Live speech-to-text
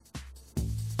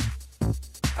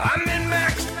I'm in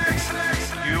Max.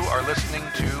 You are listening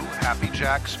to Happy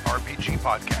Jack's RPG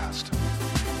Podcast.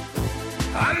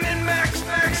 I'm in Max.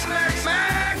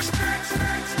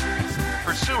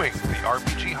 Pursuing the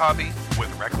RPG hobby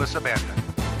with reckless abandon.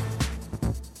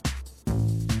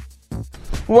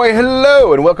 Why,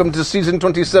 hello, and welcome to Season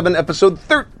 27, Episode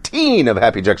 13 of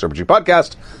Happy Jack's RPG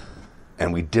Podcast.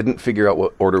 And we didn't figure out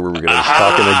what order we were going to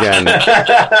talk in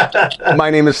again.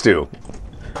 My name is Stu.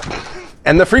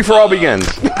 And the free-for-all begins.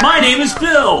 My name is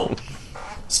Bill.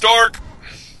 Stork.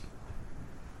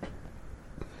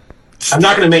 I'm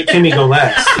not going to make Kimmy go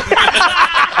last.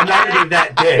 I'm not going to be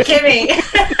that dick. Kimmy.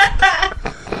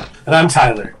 And I'm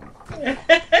Tyler.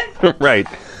 Right.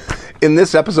 In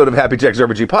this episode of Happy Jack's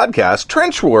RPG Podcast,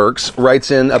 Trenchworks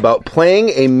writes in about playing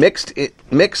a mixed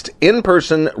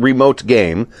in-person remote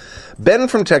game. Ben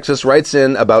from Texas writes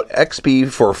in about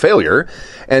XP for failure.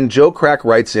 And Joe Crack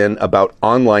writes in about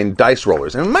online dice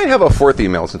rollers. And we might have a fourth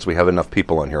email since we have enough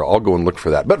people on here. I'll go and look for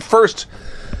that. But first,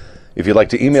 if you'd like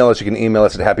to email us, you can email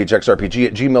us at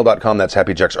happyjacksrpg@gmail.com. That's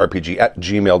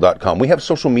happyjacksrpg@gmail.com. We have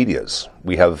social medias.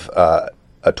 We have a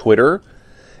Twitter,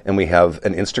 and we have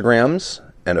an Instagrams,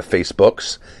 and a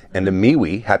Facebooks, and a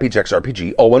MeWe, Happy Jack's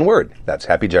RPG, all one word. That's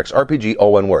Happy Jack's RPG,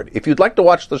 all one word. If you'd like to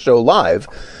watch the show live,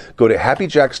 go to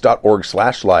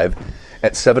happyjacks.org/live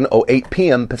at 7:08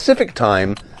 p.m. Pacific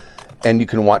time, and you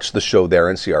can watch the show there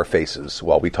and see our faces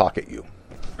while we talk at you.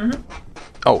 Mm-hmm.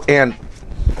 Oh, and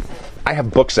I have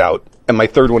books out, and my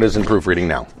third one is in proofreading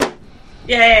now.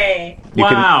 Yay!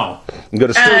 Wow. You can go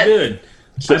to So good.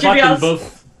 I bought them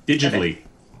both digitally. Okay.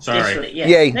 Sorry. Digitally, yeah.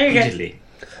 Yay. There you go. Digitally.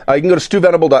 You can go to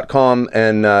stuvenable.com,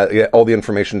 and all the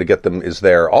information to get them is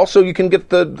there. Also, you can get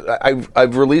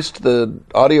I've released the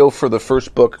audio for the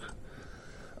first book,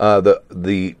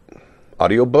 the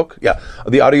audiobook? Yeah,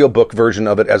 the audiobook version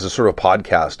of it as a sort of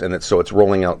podcast, and it's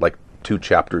rolling out like 2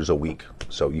 chapters a week.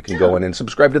 So you can go in and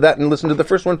subscribe to that and listen to the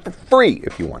first one for free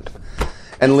if you want.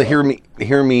 And hear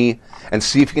me, and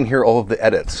see if you can hear all of the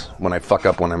edits when I fuck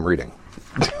up when I'm reading.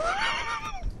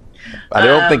 I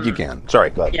don't think you can. Sorry,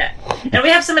 go ahead. Yeah. And we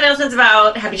have some announcements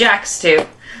about Happy Jacks, too.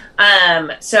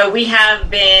 So we have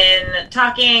been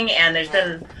talking, and there's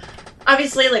been,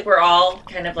 obviously, like, we're all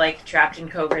kind of, like, trapped in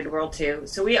COVID world, too.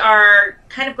 So we are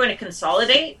kind of going to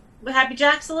consolidate with Happy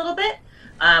Jacks a little bit.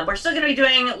 We're still going to be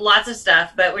doing lots of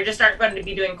stuff, but we just aren't going to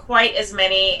be doing quite as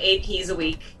many APs a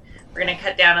week. We're going to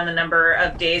cut down on the number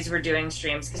of days we're doing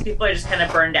streams, because people are just kind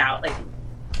of burned out. Like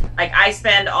I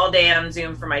spend all day on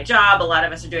Zoom for my job. A lot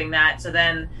of us are doing that. So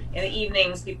then in the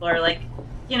evenings, people are like,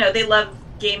 they love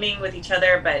gaming with each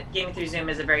other, but gaming through Zoom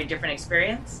is a very different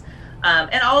experience.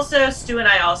 And also, Stu and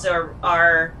I also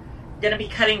are going to be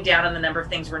cutting down on the number of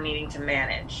things we're needing to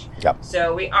manage. Yep.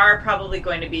 So we are probably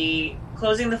going to be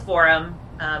closing the forum.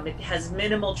 It has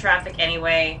minimal traffic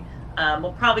anyway.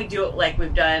 We'll probably do it like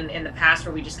we've done in the past,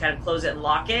 where we just kind of close it and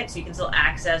lock it, so you can still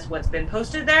access what's been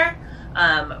posted there.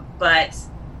 But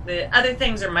the other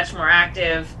things are much more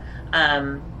active,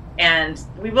 and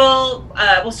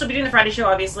we'll still be doing the Friday show,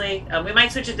 obviously. We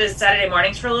might switch it to Saturday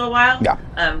mornings for a little while,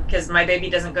 because my baby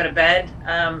doesn't go to bed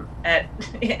at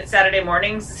Saturday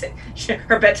mornings.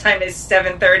 Her bedtime is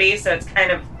 7:30, so it's kind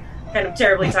of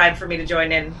terribly timed for me to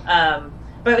join in.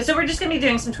 But so we're just going to be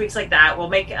doing some tweaks like that. We'll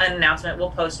make an announcement. We'll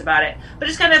post about it. But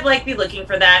just kind of like be looking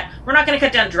for that. We're not going to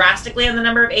cut down drastically on the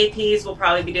number of APs. We'll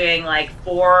probably be doing like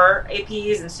 4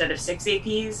 APs instead of 6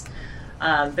 APs.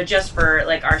 But just for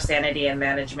like our sanity and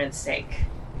management's sake.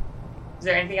 Is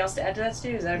there anything else to add to that,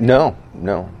 Stu? Is that okay?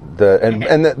 No.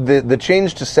 The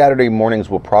change to Saturday mornings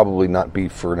will probably not be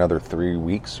for another 3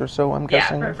 weeks or so, I'm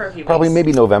guessing. Yeah, for a few probably weeks.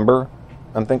 Maybe November,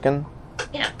 I'm thinking.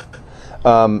 Yeah.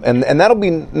 And that'll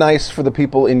be nice for the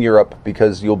people in Europe,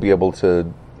 because you'll be able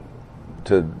to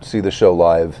see the show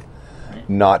live,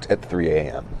 not at 3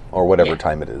 a.m. or whatever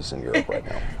time it is in Europe right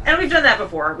now. And we've done that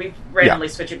before. We've randomly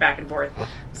switched it back and forth.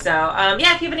 So, if you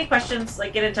have any questions,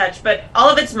 like, get in touch. But all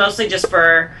of it's mostly just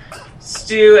for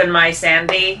Stu and my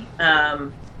sanity.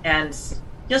 And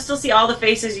you'll still see all the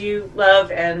faces you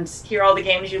love and hear all the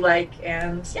games you like.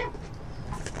 And, yeah.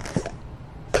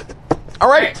 All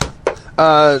right.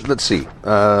 Let's see.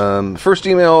 First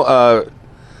email,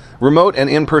 remote and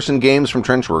in-person games from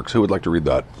Trenchworks. Who would like to read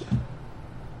that?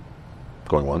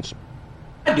 Going once.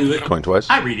 I do it. Going twice.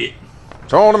 I read it.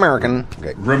 It's all American.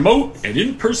 Okay. Remote and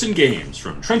in-person games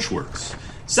from Trenchworks.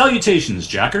 Salutations,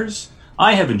 Jackers.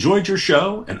 I have enjoyed your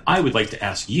show, and I would like to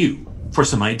ask you for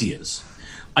some ideas.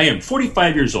 I am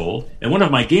 45 years old, and one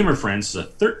of my gamer friends is a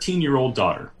 13-year-old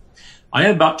daughter. I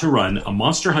am about to run a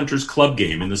Monster Hunters Club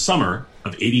game in the summer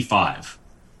of 85.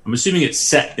 I'm assuming it's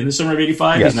set in the summer of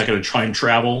 85. Yes. He's not going to try and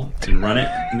travel and run it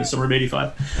in the summer of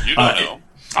 85. You don't know.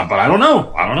 But I don't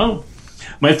know.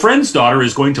 My friend's daughter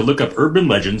is going to look up urban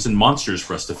legends and monsters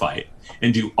for us to fight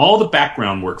and do all the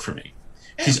background work for me.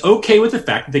 She's okay with the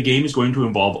fact that the game is going to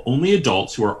involve only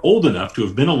adults who are old enough to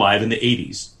have been alive in the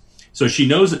 80s. So she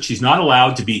knows that she's not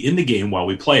allowed to be in the game while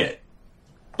we play it.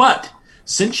 But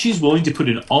since she's willing to put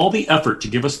in all the effort to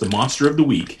give us the monster of the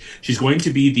week, she's going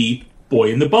to be the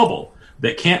boy in the bubble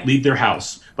that can't leave their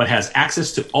house, but has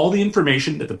access to all the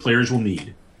information that the players will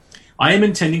need. I am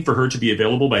intending for her to be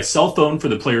available by cell phone for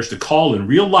the players to call in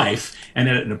real life and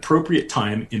at an appropriate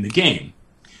time in the game.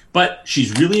 But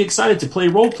she's really excited to play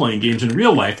role-playing games in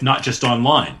real life, not just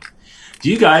online. Do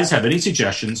you guys have any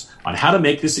suggestions on how to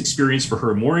make this experience for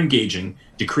her more engaging,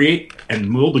 to create and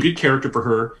mold a good character for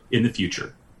her in the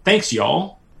future? Thanks,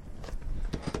 y'all.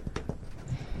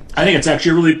 I think it's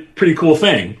actually a really pretty cool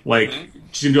thing. Like,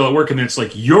 she's going to do all that work, and then it's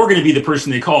like, you're going to be the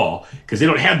person they call, because they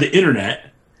don't have the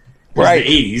internet. Right.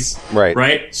 The 80s. Right.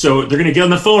 Right? So they're going to get on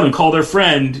the phone and call their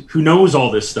friend who knows all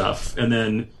this stuff, and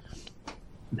then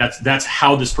that's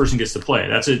how this person gets to play.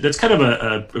 That's kind of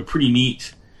a pretty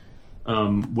neat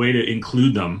way to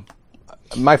include them.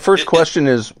 My first question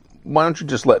is, why don't you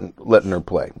just letting her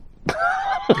play?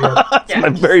 That's my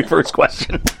very first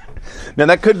question. Now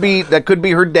that could be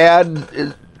her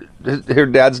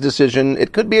dad's decision.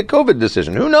 It could be a COVID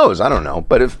decision. Who knows? I don't know.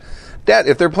 But if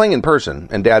they're playing in person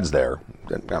and dad's there,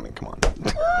 then, I mean, come on.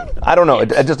 I don't know. It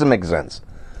just doesn't make sense.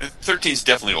 13 is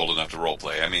definitely old enough to role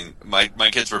play. I mean, my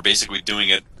kids were basically doing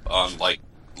it on like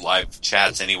live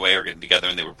chats anyway, or getting together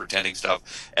and they were pretending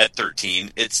stuff at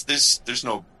 13. There's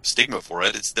no stigma for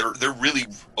it. They're really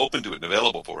open to it and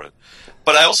available for it.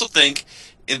 But I also think,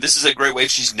 and this is a great way,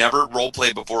 if she's never role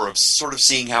played before, of sort of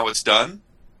seeing how it's done,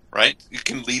 right? You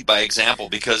can lead by example,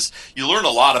 because you learn a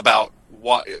lot about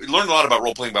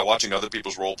role playing by watching other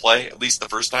people's role play, at least the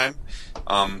first time,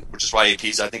 which is why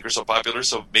APs I think are so popular.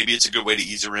 So maybe it's a good way to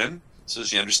ease her in, so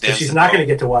she understands. But she's not going to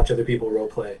get to watch other people role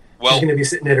play. Well, she's going to be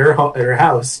sitting at her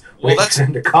house waiting for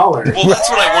them to call her. Well, that's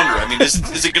what I wonder. I mean,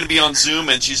 is it going to be on Zoom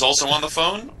and she's also on the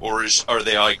phone, or are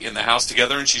they like in the house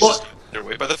together and she's just they're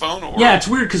away by the phone? Or? Yeah, it's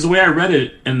weird because the way I read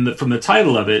it and from the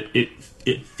title of it,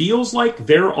 it feels like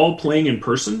they're all playing in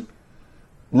person.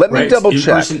 Let me double check.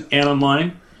 In person and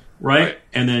online, right?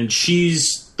 And then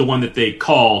she's the one that they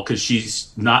call because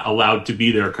she's not allowed to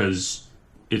be there because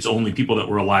it's only people that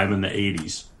were alive in the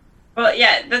 80s. Well,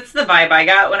 yeah, that's the vibe I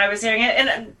got when I was hearing it.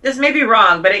 And this may be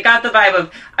wrong, but it got the vibe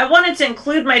of, I wanted to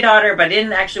include my daughter, but I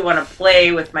didn't actually want to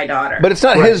play with my daughter. But it's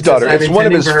not his daughter. It's one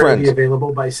of his friends. To be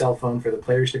available by cell phone for the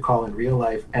players to call in real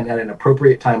life and at an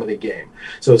appropriate time of the game.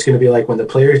 So it's going to be like when the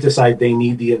players decide they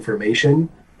need the information,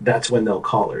 that's when they'll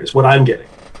call her, is what I'm getting.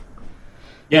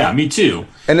 Yeah, me too.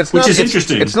 And which is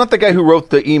interesting. It's not the guy who wrote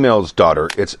the email's daughter.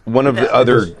 It's one of the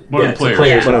other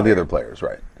players. One of the other players,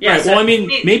 right? Yeah. Right, So well, I mean,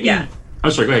 maybe. Yeah. Oh,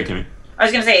 sorry. Go ahead, Kimmy. I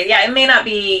was going to say, yeah, it may not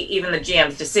be even the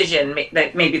GM's decision.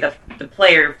 That maybe the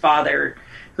player father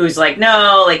who's like,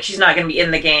 no, like she's not going to be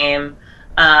in the game.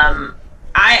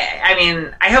 I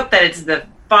mean, I hope that it's the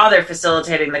father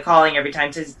facilitating the calling every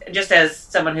time. Just as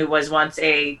someone who was once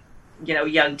a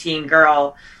young teen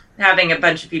girl, having a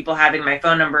bunch of people having my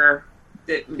phone number.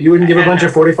 You wouldn't give a bunch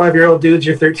of 45-year-old dudes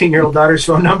your 13-year-old daughter's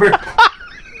phone number?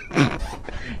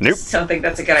 Nope. I don't think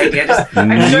that's a good idea.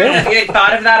 I'm sure that you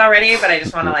thought of that already, but I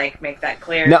just want to make that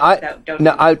clear.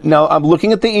 Now I'm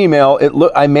looking at the email.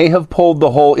 I may have pulled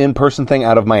the whole in-person thing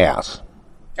out of my ass.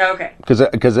 Oh, okay.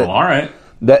 Because all right.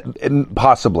 That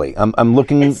possibly. I'm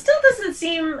looking. It still doesn't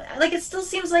seem like it. Still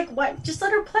seems like what? Just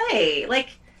let her play.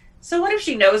 So what if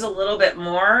she knows a little bit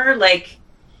more? Like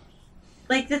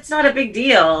that's not a big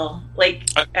deal. I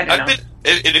don't know.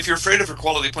 And if you're afraid of her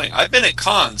quality playing, I've been at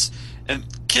cons, and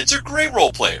kids are great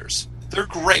role players. They're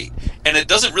great. And it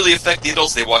doesn't really affect the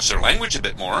adults. They watch their language a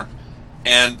bit more,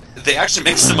 and they actually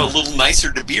makes them a little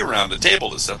nicer to be around the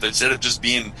table and stuff. Instead of just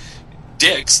being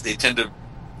dicks, they tend to,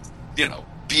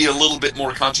 be a little bit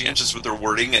more conscientious with their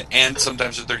wording and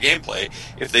sometimes with their gameplay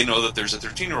if they know that there's a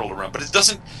 13-year-old around. But it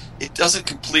doesn't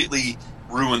completely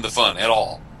ruin the fun at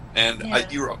all. And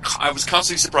I was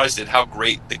constantly surprised at how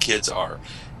great the kids are.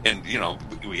 And,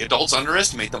 we adults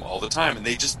underestimate them all the time, and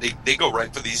they go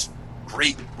right for these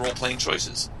great role-playing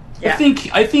choices. Yeah.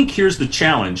 I think here's the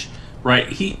challenge, right?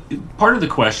 Part of the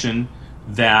question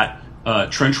that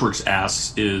Trenchworks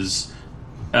asks is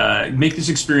make this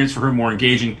experience for her more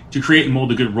engaging to create and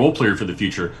mold a good role player for the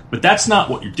future. But that's not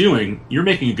what you're doing. You're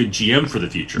making a good GM for the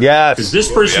future. Yes. Because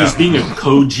this person is being a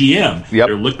co-GM. Yep.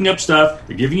 They're looking up stuff.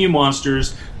 They're giving you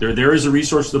monsters. They're there as a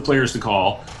resource for the players to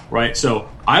call. Right? So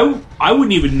I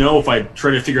wouldn't even know if I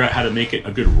try to figure out how to make it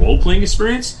a good role-playing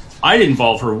experience. I'd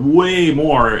involve her way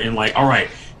more in all right,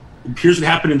 here's what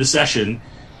happened in the session.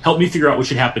 help me figure out what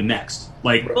should happen next.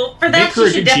 Like, Well, for make that her a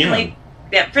she should good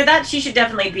definitely, she should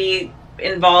definitely be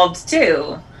involved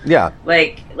too. Yeah.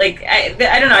 Like I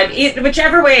don't know.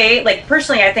 Whichever way, like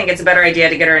personally, I think it's a better idea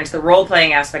to get her into the role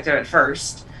playing aspect of it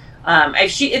first.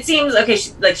 It seems okay.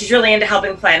 She's really into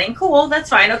helping planning. Cool, that's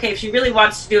fine. Okay, if she really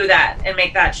wants to do that and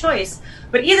make that choice,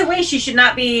 but either way, she should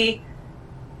not be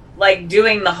like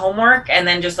doing the homework and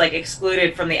then just like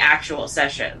excluded from the actual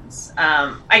sessions.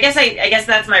 I guess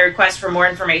that's my request for more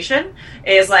information.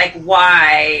 Is like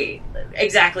why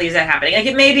exactly is that happening? Like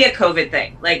it may be a COVID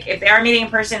thing. Like if they are meeting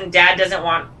in person, Dad doesn't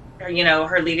want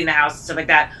her leaving the house and stuff like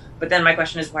that. But then my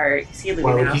question is, why is he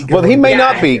leaving the house? Well, he may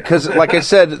not be, because, like I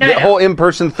said, the whole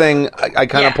in-person thing, I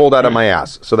kind of pulled out of my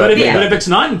ass. So but if it's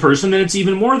not in person, then it's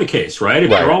even more the case, right?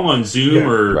 If they're all on Zoom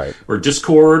or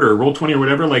Discord or Roll20 or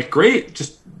whatever, like, great,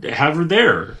 just have her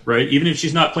there, right? Even if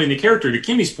she's not playing the character, to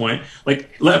Kimmy's point,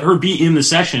 like, let her be in the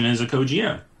session as a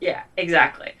co-GM. Yeah,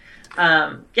 exactly.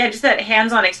 Just that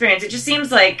hands-on experience. It just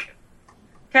seems like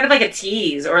kind of like a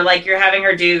tease, or like you're having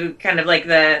her do kind of like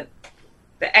the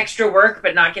extra work,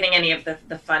 but not getting any of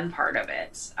the fun part of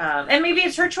it. And maybe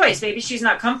it's her choice. Maybe she's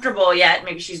not comfortable yet.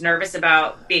 Maybe she's nervous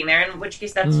about being there, in which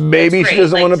case that's maybe that's she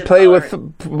doesn't want to play with a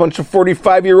bunch of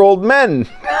 45-year-old men.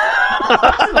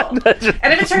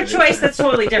 And if it's her choice, that's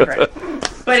totally different.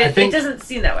 But it doesn't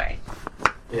seem that way.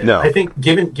 Yeah, no. I think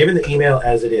given the email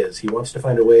as it is, he wants to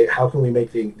find a way, how can we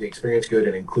make the experience good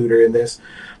and include her in this?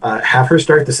 Have her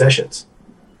start the sessions.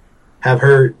 Have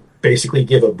her basically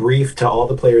give a brief to all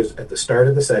the players at the start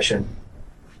of the session,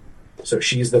 so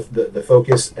she's the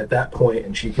focus at that point,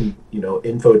 and she can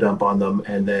info dump on them,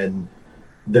 and then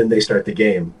they start the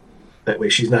game. That way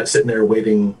she's not sitting there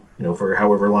waiting for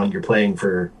however long you're playing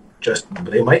for. Just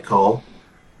they might call,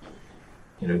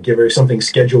 give her something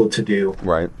scheduled to do.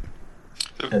 Right.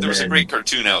 There was a great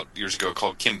cartoon out years ago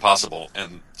called Kim Possible,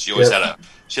 and she always had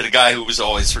a guy who was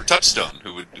always her touchstone,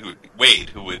 Wade,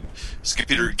 who was a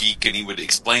computer geek, and he would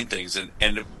explain things, and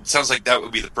it sounds like that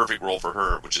would be the perfect role for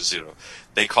her, which is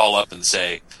they call up and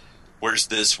say, "Where's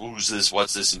this? Who's this?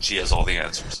 What's this?" and she has all the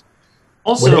answers.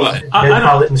 Also, I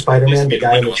call it in Spider-Man, the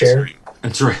guy in the chair.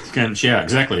 That's right. Yeah,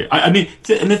 exactly. I mean,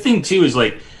 and the thing too is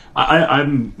like I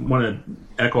want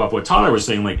to echo off what Tyler was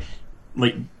saying,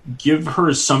 like give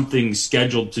her something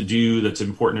scheduled to do that's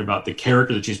important about the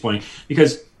character that she's playing.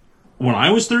 Because when I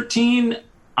was 13,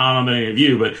 I don't know about any of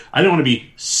you, but I didn't want to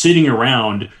be sitting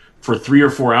around for 3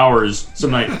 or 4 hours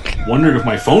some night wondering if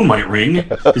my phone might ring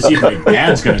to see if my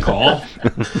dad's going to call.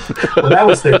 Well, that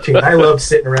was 13. I loved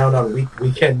sitting around on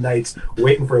weekend nights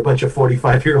waiting for a bunch of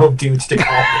 45-year-old dudes to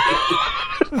call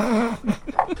me.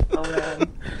 Oh,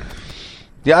 man.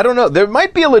 Yeah, I don't know. There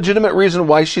might be a legitimate reason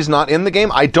why she's not in the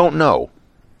game. I don't know.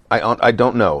 I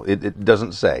don't know. It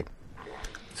doesn't say.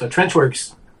 So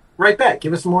Trenchworks, right back.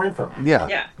 Give us some more info.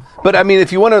 Yeah. But I mean,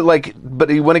 if you want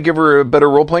to, give her a better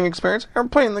role playing experience, have her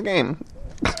playing the game.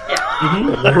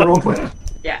 Yeah. Let her role play.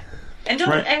 Yeah. And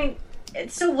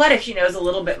so what if she knows a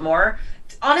little bit more?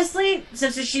 Honestly,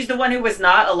 since she's the one who was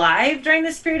not alive during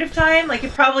this period of time, like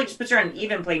it probably just puts her on an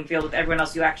even playing field with everyone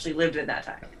else who actually lived in that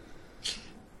time.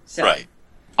 So. Right.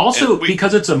 Also,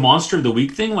 because it's a Monster of the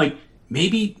Week thing, like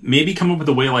maybe come up with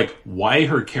a way like why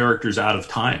her character's out of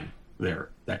time there.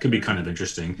 That could be kind of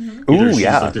interesting. Mm-hmm. Ooh,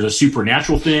 yeah. Like there's a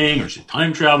supernatural thing, or she's a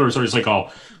time traveler, or it's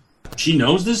like, she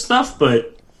knows this stuff,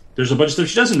 but there's a bunch of stuff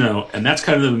she doesn't know, and that's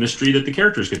kind of the mystery that the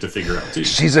characters get to figure out too.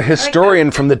 She's a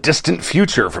historian from the distant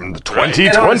future, from the 2020.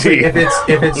 And honestly, if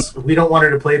it's we don't want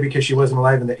her to play because she wasn't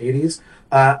alive in the 80s.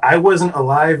 I wasn't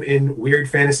alive in weird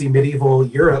fantasy medieval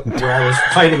Europe where I was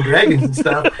fighting dragons and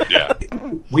stuff. Yeah.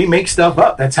 We make stuff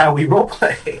up. That's how we role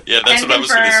play. Yeah, that's what I was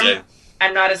going to say.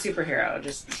 I'm not a superhero.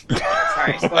 Just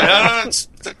sorry. No,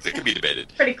 it can be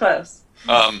debated. Pretty close.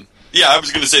 Yeah, I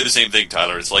was going to say the same thing,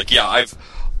 Tyler. It's like, I've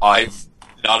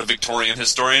not a Victorian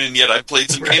historian, and yet I've played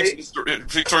some games in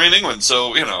Victorian England,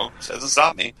 so it doesn't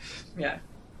stop me. Yeah.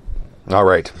 All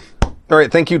right.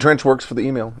 Thank you, Trenchworks, for the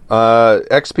email.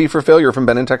 XP for failure from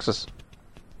Ben in Texas.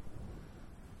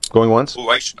 Going once? Oh,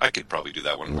 I could probably do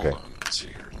that one. Okay. Hold on. Let's see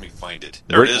here. Let me find it.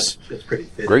 There it is. It's pretty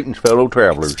fit. Greetings, fellow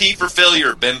travelers. XP for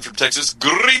failure. Ben from Texas.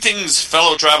 Greetings,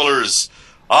 fellow travelers.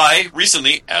 I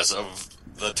recently, as of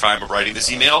the time of writing this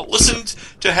email, listened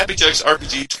to Happy Jack's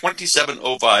RPG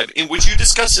 2705, in which you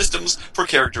discuss systems for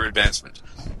character advancement.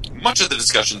 Much of the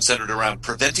discussion centered around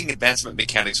preventing advancement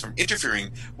mechanics from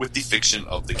interfering with the fiction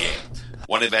of the game.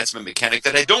 One advancement mechanic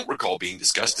that I don't recall being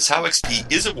discussed is how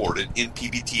XP is awarded in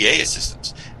PBTA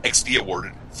systems. XP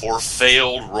awarded for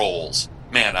failed rolls.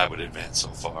 Man, I would advance so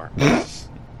far.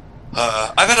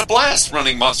 I've had a blast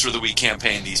running Monster of the Week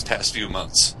campaign these past few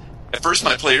months. At first,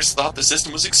 my players thought the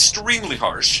system was extremely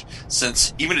harsh,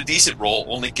 since even a decent roll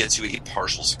only gets you a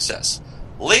partial success.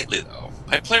 Lately, though,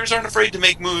 my players aren't afraid to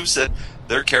make moves that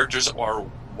their characters are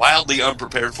wildly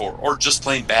unprepared for, or just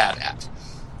plain bad at.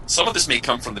 Some of this may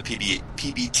come from the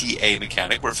PBTA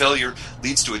mechanic, where failure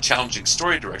leads to a challenging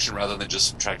story direction rather than just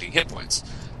subtracting hit points.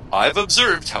 I've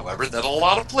observed, however, that a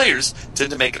lot of players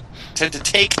tend to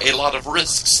take a lot of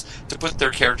risks to put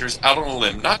their characters out on a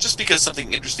limb, not just because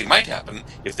something interesting might happen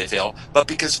if they fail, but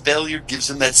because failure gives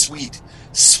them that sweet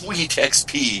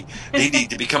XP they need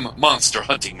to become monster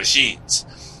hunting machines.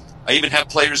 I even have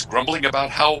players grumbling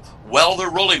about how well they're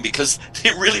rolling because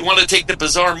they really want to take the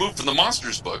bizarre move from the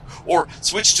Monsters book, or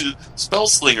switch to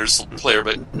Spellslinger's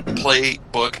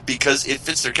playbook because it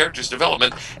fits their character's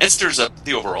development and stirs up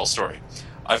the overall story.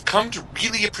 I've come to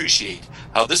really appreciate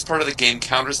how this part of the game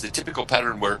counters the typical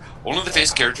pattern where only the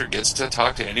face character gets to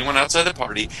talk to anyone outside the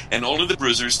party, and only the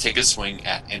bruisers take a swing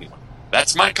at anyone.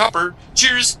 That's my copper.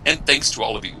 Cheers, and thanks to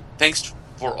all of you. Thanks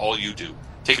for all you do.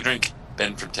 Take a drink.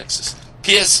 Ben from Texas.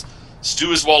 P.S.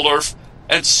 Stu is Waldorf,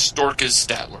 and Stork is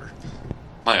Statler.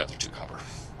 My other 2 copper.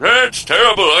 That's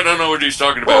terrible. I don't know what he's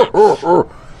talking about.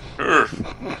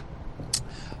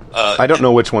 I don't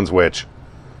know which one's which.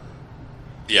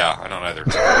 Yeah, I don't either.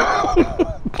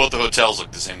 Both the hotels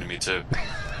look the same to me, too.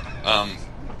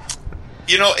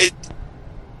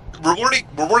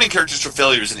 Rewarding characters for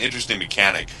failure is an interesting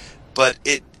mechanic, but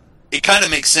it kind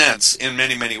of makes sense in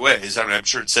many, many ways. I mean, I'm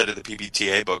sure it's said in the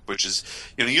PBTA book, which is,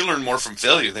 you learn more from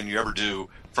failure than you ever do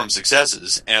from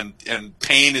successes, and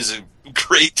pain is a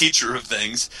great teacher of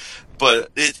things,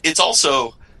 but it's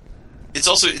also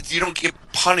you don't get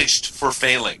punished for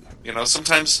failing.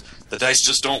 Sometimes the dice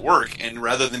just don't work, and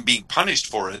rather than being punished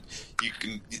for it, you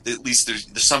can at least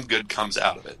there's some good comes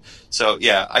out of it. So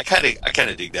yeah, I kind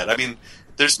of dig that. I mean,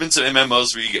 there's been some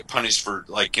MMOs where you get punished for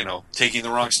taking the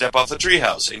wrong step off the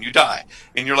treehouse and you die,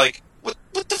 and you're like, what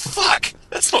the fuck?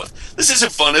 This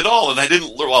isn't fun at all. And I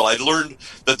didn't learn. Well, I learned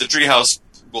that the treehouse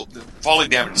falling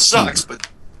damage sucks, but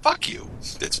fuck you,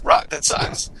 it's rock. That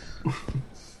sucks.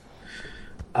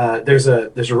 There's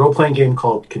a role playing game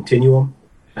called Continuum.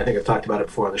 I think I've talked about it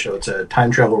before on the show. It's a time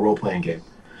travel role playing game,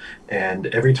 and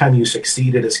every time you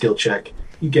succeed at a skill check,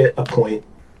 you get a point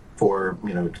for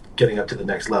getting up to the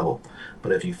next level.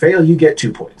 But if you fail, you get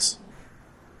 2 points.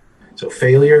 So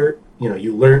failure,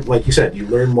 you learn, like you said, you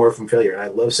learn more from failure. And I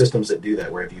love systems that do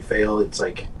that, where if you fail, it's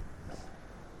like,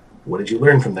 what did you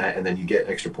learn from that? And then you get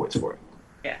extra points for it.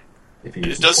 Yeah.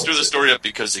 It does stir the story up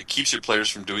because it keeps your players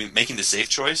from making the safe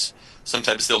choice.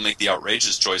 Sometimes they'll make the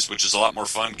outrageous choice, which is a lot more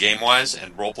fun game-wise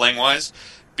and role-playing-wise,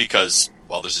 because,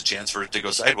 there's a chance for it to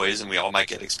go sideways and we all might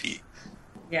get XP.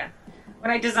 Yeah. When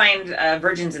I designed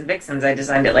Virgins and Vixens, I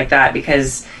designed it like that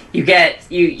because you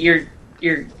get your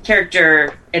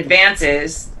character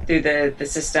advances through the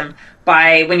system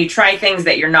by when you try things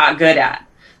that you're not good at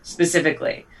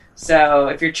specifically. So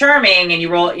if you're charming and you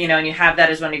roll, and you have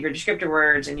that as one of your descriptor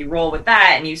words, and you roll with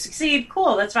that and you succeed,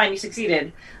 cool, that's fine, you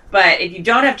succeeded. But if you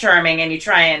don't have charming and you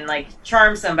try and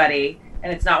charm somebody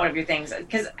and it's not one of your things,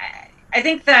 because I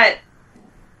think that,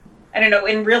 I don't know,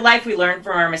 in real life we learn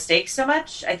from our mistakes so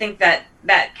much. I think that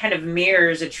kind of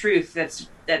mirrors a truth that's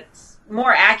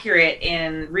more accurate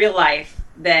in real life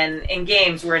than in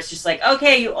games, where it's just like,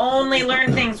 okay, you only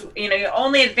learn things, you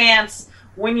only advance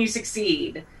when you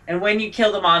succeed and when you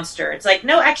kill the monster. It's like,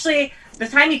 no, actually, the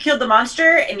time you killed the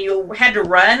monster and you had to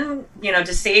run,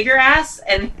 to save your ass,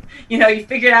 and, you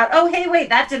figured out, oh, hey, wait,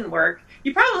 that didn't work.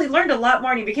 You probably learned a lot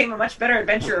more and you became a much better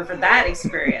adventurer for that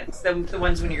experience than the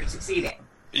ones when you're succeeding.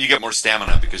 You get more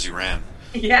stamina because you ran.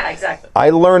 Yeah, exactly. I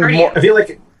learned more. I feel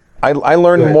like I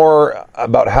learned more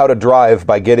about how to drive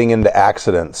by getting into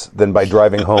accidents than by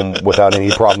driving home without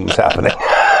any problems happening.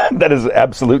 That is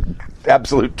absolute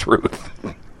truth.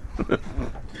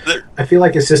 I feel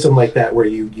like a system like that, where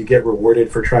you get rewarded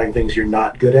for trying things you're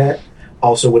not good at,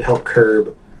 also would help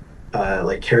curb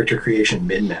character creation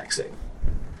min-maxing,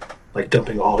 like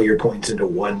dumping all your points into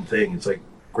one thing. It's like,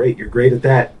 great, you're great at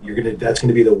that. That's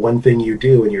gonna be the one thing you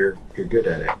do, and you're good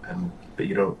at it, but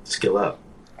you don't skill up.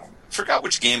 I forgot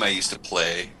which game I used to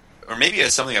play, or maybe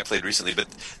it's something I played recently, but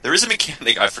there is a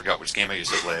mechanic. I forgot which game I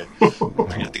used to play. I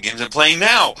forget the games I'm playing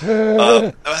now.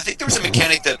 I think there was a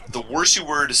mechanic that the worse you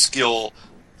were to skill,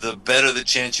 the better the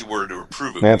chance you were to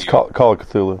improve it. It's Call of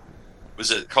Cthulhu. Was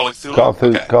it Call of Cthulhu?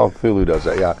 Call of Cthulhu does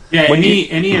that, yeah. Yeah,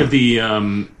 any of the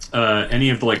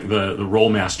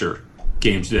Rollmaster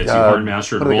games that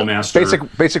Hardmaster and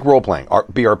Rollmaster. Basic role playing,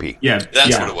 BRP. Yeah,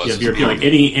 that's what it was. Yeah, BRP. Like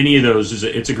any of those,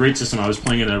 it's a great system. I was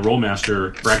playing in a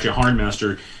Rollmaster, or actually a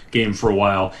Hardmaster game for a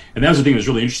while, and that was the thing that was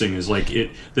really interesting. Is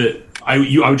I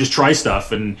would just try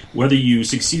stuff, and whether you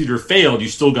succeeded or failed, you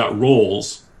still got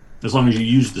rolls as long as you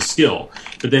used the skill.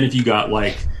 But then if you got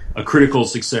like a critical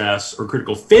success or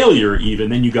critical failure even,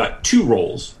 then you got 2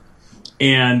 rolls.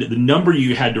 And the number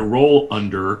you had to roll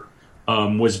under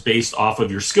was based off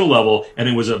of your skill level, and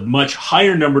it was a much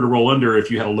higher number to roll under if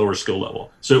you had a lower skill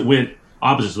level. So it went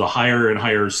opposite. The higher and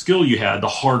higher skill you had, the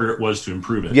harder it was to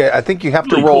improve it. Yeah, I think you have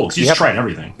Really to roll. cool, 'cause you just tried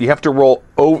everything. You have to roll.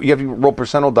 You have to roll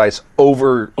percentile dice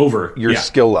over your yeah.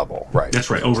 skill level. Right. That's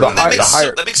right. Over So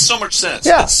the That makes so much sense.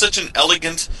 Yeah. It's such an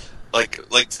elegant like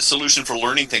solution for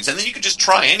learning things, and then you can just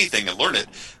try anything and learn it.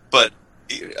 But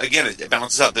again, it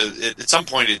balances out. At some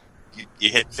point, you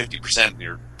hit 50%,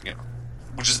 and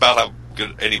which is about how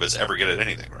good any of us ever get at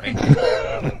anything,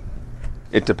 right?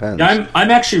 It depends. Yeah, I'm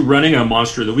actually running a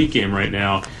Monster of the Week game right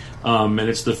now, and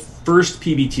it's the first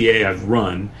PBTA I've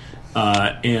run.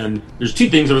 And there's 2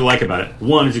 things I really like about it.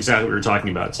 One is exactly what you're talking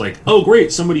about. It's like, oh,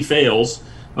 great, somebody fails.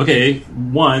 Okay,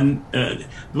 the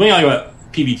thing I like about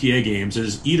PBTA games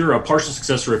is either a partial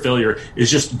success or a failure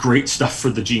is just great stuff for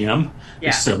the GM. Yeah.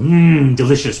 It's so,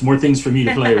 delicious, more things for me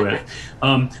to play with.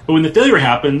 But when the failure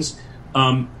happens,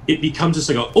 it becomes just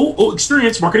like,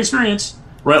 experience, market experience,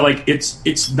 right? Like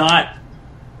it's not,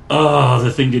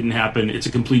 the thing didn't happen. It's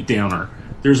a complete downer.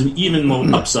 There's an even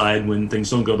little upside when things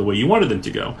don't go the way you wanted them to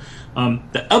go.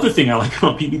 The other thing I like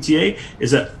about PBTA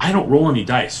is that I don't roll any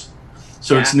dice.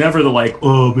 So it's never the like,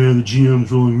 oh man, the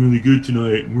GM's rolling really good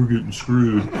tonight and we're getting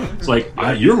screwed. It's like,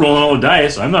 you're rolling all the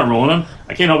dice. I'm not rolling them.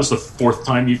 I can't help it's the 4th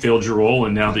time you failed your roll,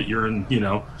 and now that you're in,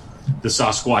 the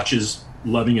Sasquatch's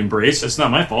loving embrace, that's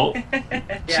not my fault.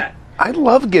 Yeah. I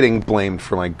love getting blamed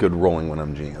for my good rolling when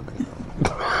I'm GMing.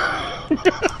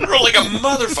 You roll like a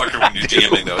motherfucker when you're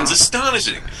GMing, though. It's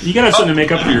astonishing. You gotta have something to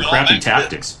make up for your crappy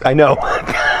tactics. I know.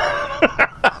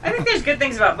 I think there's good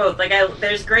things about both. Like,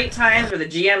 there's great times where the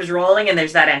GM's rolling and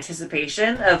there's that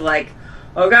anticipation of like,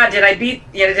 oh god, did I beat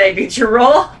your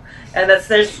roll? And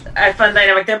there's a fun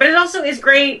dynamic there. But it also is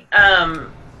great.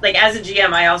 Like as a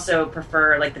GM, I also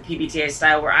prefer like the PBTA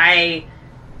style where I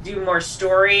do more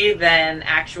story than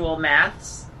actual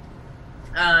maths.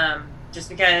 Just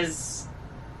because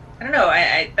I don't know,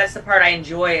 I that's the part I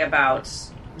enjoy about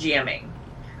GMing.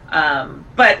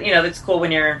 But it's cool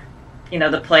when you're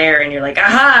the player and you're like,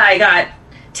 aha, I got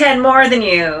 10 more than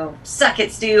you. Suck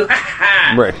it, Stu. Ha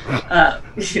ha. Right.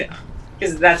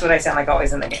 Because that's what I sound like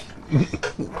always in the game.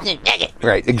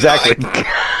 Right, exactly.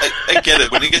 I get it.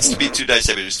 When it gets to be 2 dice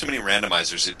heavy, there's too many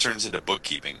randomizers. It turns into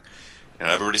bookkeeping.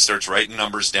 Everybody starts writing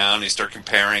numbers down. You start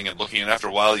comparing and looking, and after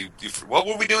a while, you what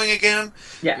were we doing again?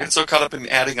 Yeah. You get so caught up in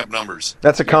adding up numbers.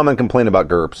 That's a common complaint about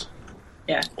GURPS.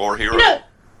 Yeah. Or Hero.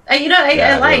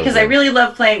 I like because I really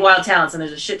love playing Wild Talents, and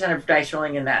there's a shit ton of dice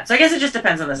rolling in that. So I guess it just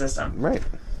depends on the system. Right.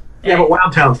 Yeah, but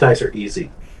Wild Talents dice are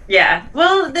easy. Yeah.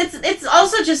 Well, it's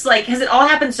also just like because it all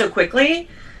happens so quickly.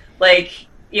 Like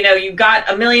you've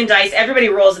got a million dice. Everybody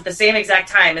rolls at the same exact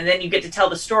time, and then you get to tell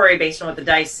the story based on what the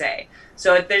dice say.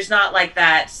 So if there's not like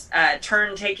that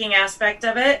turn-taking aspect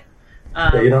of it.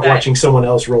 You're not watching someone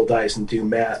else roll dice and do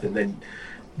math and then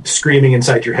screaming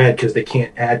inside your head because they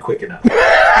can't add quick enough.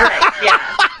 Right,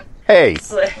 yeah. Hey.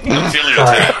 I'm feeling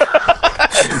attacked.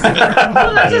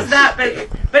 Well, not just that,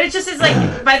 but it just is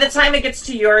like by the time it gets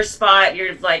to your spot,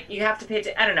 you're like you have to pay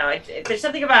attention. I don't know. There's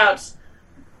something about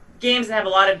games that have a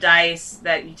lot of dice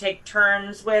that you take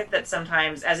turns with that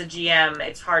sometimes as a GM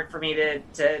it's hard for me to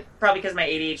probably because of my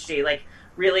ADHD like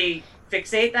really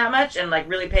fixate that much and like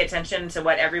really pay attention to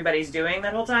what everybody's doing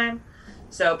that whole time.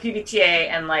 So PBTA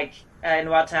and like in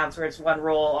Wild Towns where it's one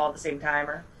roll all at the same time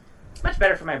are much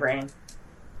better for my brain.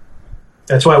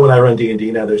 That's why when I run D&D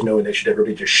now, there's no initiative.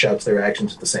 Everybody just shouts their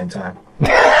actions at the same time.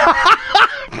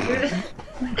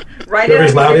 Right.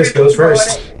 Whoever's loudest goes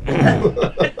first.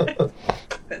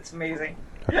 That's amazing.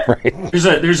 Right. There's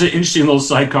an interesting little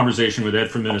side conversation with Ed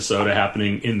from Minnesota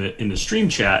happening in the stream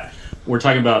chat. We're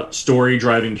talking about story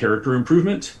driving character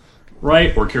improvement,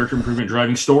 right? Or character improvement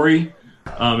driving story,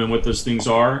 and what those things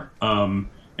are.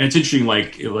 And it's interesting,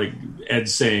 like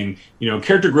Ed's saying,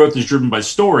 character growth is driven by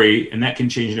story, and that can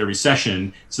change in every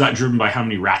session. It's not driven by how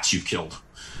many rats you've killed.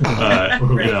 And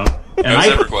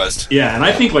EverQuest. Yeah, and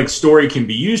I think like story can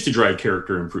be used to drive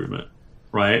character improvement,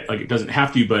 right? Like it doesn't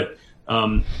have to, but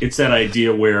it's that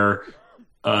idea where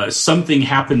something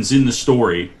happens in the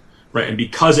story, right? And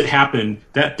because it happened,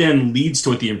 that then leads to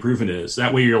what the improvement is.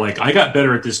 That way you're like, I got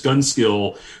better at this gun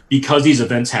skill because these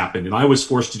events happened, and I was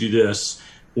forced to do this.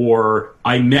 Or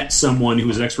I met someone who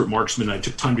was an expert marksman, and I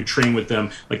took time to train with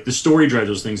them. Like the story drives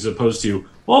those things as opposed to,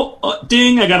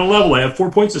 ding, I got a level. I have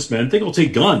 4 points to spend. I think I'll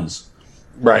take guns.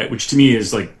 Right. Which to me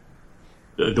is like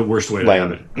the worst way to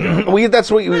have it. That's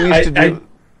what we used to do.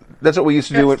 That's what we used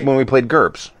to do when we played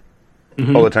GURPS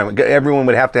all the time. Everyone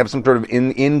would have to have some sort of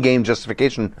in-game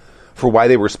justification for why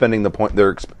they were spending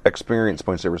their experience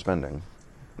points they were spending.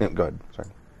 Yeah, go ahead. Sorry.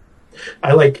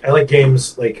 I like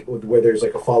games like where there's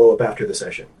like a follow up after the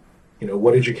session. You know,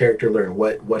 what did your character learn?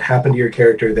 What happened to your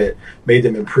character that made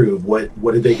them improve?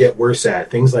 What did they get worse at?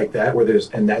 Things like that.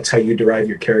 And that's how you derive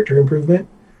your character improvement.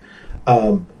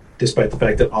 Despite the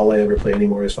fact that all I ever play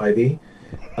anymore is 5e.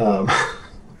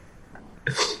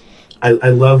 I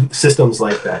love systems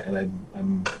like that, and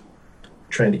I'm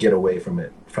trying to get away from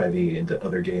it, 5e, into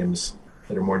other games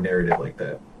that are more narrative like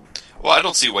that. Well, I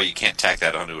don't see why you can't tack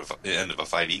that onto the end of a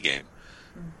 5e game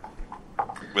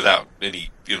without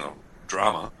any,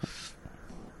 drama.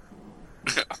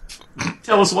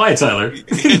 Tell us why, Tyler.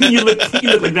 you look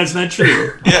like that's not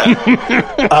true.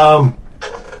 Yeah.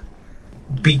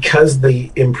 Because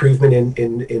the improvement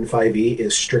in 5e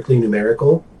is strictly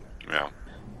numerical. Yeah.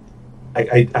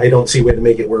 I don't see a way to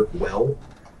make it work well.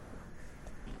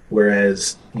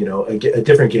 Whereas, a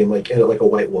different game like a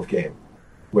White Wolf game,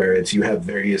 where you have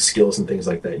various skills and things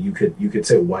like that, you could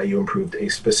say why you improved a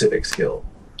specific skill.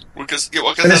 And it's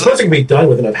supposed to be done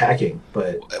with enough hacking,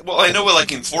 but... Well, I know,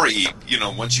 like in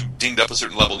 4E, once you dinged up a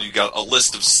certain level, you got a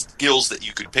list of skills that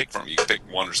you could pick from. You could pick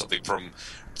one or something from...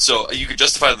 So you could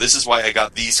justify, this is why I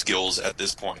got these skills at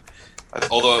this point.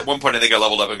 Although at one point I think I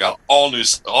leveled up and got all new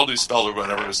spell or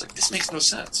whatever. It was like, this makes no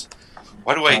sense.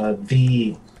 Why do I...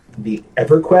 The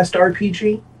EverQuest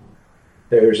RPG,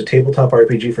 there's a tabletop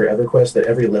RPG for EverQuest that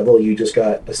every level you just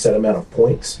got a set amount of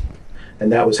points.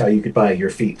 And that was how you could buy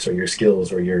your feats or your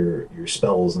skills or your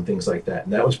spells and things like that.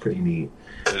 And that was pretty neat.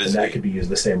 That could be used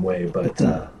the same way, but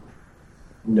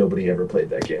nobody ever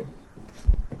played that game.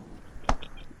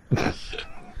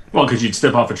 Well, because you'd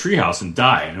step off a treehouse and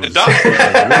die. And it was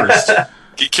the worst.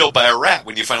 Get killed by a rat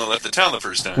when you finally left the town the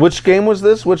first time. Which game was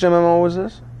this? Which MMO was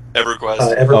this?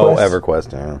 EverQuest. EverQuest. Oh,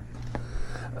 EverQuest, yeah.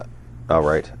 All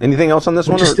right. Anything else on this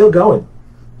one? Which is still going.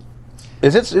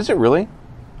 Is it really?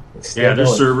 Yeah,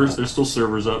 there's servers. There's still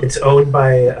servers up. It's owned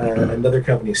by another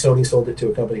company. Sony sold it to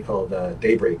a company called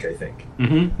Daybreak, I think.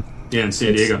 Mm-hmm. Yeah, in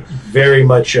San Diego. Very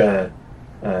much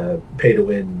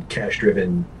pay-to-win,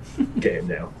 cash-driven game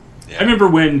now. Yeah. I remember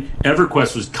when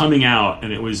EverQuest was coming out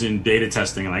and it was in beta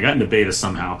testing, and I got into beta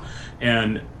somehow,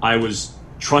 and I was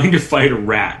trying to fight a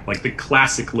rat, like the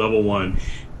classic level 1,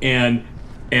 and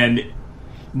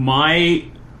my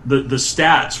the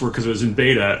stats were, because it was in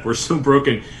beta, were so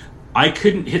broken. I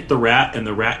couldn't hit the rat, and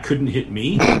the rat couldn't hit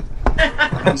me.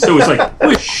 So it was like,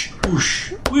 whoosh,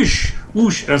 whoosh, whoosh,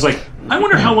 whoosh. And I was like, I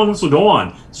wonder how long this will go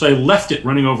on. So I left it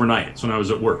running overnight. So when I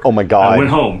was at work. Oh, my God. I went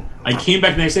home. I came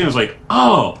back the next day, and I was like,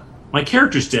 oh, my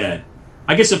character's dead.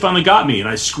 I guess it finally got me. And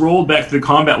I scrolled back to the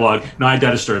combat log. No, I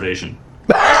died of starvation.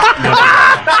 It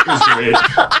was great.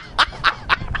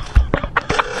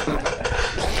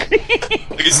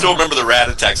 I can still remember the rat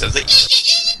attacks. I was like...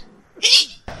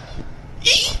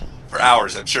 for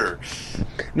hours, I'm sure.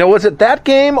 Now, was it that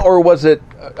game, or was it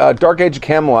Dark Age of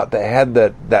Camelot that had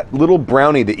that little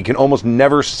brownie that you can almost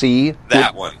never see?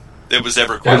 That one. It was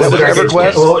EverQuest. Was that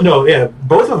EverQuest? Well, no, yeah,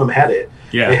 both of them had it.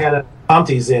 Yeah. They had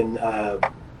Comties in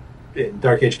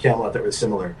Dark Age of Camelot that were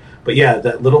similar. But yeah,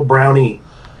 that little brownie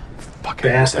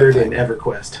bastard in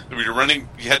EverQuest.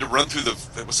 You had to run through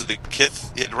the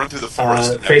Kith? You had to run through the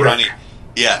forest. And that Fadark. brownie.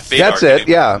 Yeah, Fadark. That's it,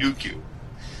 yeah.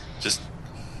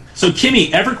 So, Kimmy,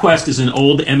 EverQuest is an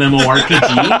old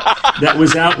MMORPG that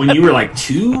was out when you were like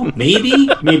 2, maybe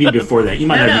before that. You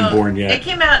might not have been born yet. It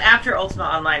came out after Ultima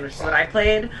Online, which is what I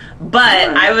played.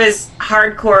 But I was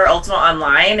hardcore Ultima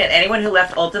Online, and anyone who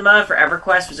left Ultima for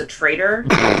EverQuest was a traitor.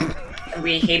 And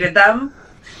we hated them.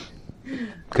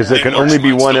 Because there can only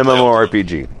be one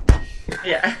MMORPG.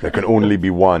 Yeah. There can only be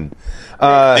one.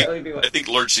 I think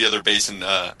Lurch, the other base in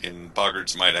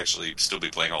Boggarts, might actually still be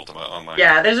playing Ultima Online.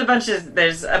 Yeah, there's a bunch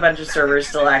of servers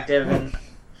still active, and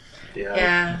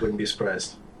I wouldn't be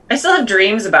surprised. I still have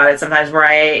dreams about it sometimes,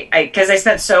 where because I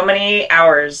spent so many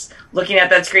hours looking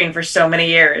at that screen for so many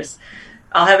years.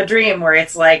 I'll have a dream where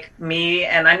it's like me,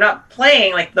 and I'm not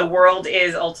playing, like the world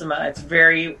is Ultima. It's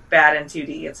very bad in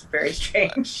 2D. It's very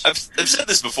strange. I've said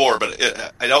this before, but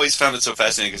I'd always found it so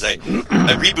fascinating because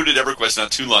I rebooted EverQuest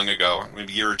not too long ago,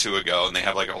 maybe a year or two ago, and they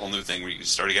have like a whole new thing where you can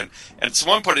start again. And at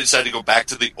one point I decided to go back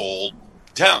to the old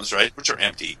towns, right, which are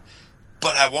empty.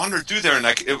 But I wandered through there, and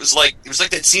it was like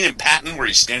that scene in Patton where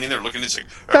he's standing there looking. It's like,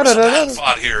 there was a battle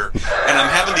fought here, and I'm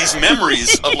having these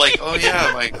memories of like, oh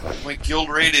yeah, my guild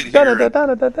raided here. Oh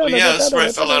yeah, that's where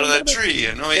I fell out of that tree,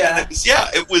 and oh yeah,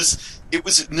 it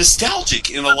was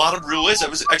nostalgic in a lot of real ways. I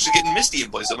was actually getting misty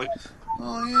in places. I'm like,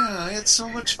 oh yeah, I had so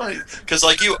much fun because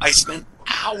like you, I spent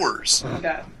hours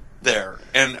there,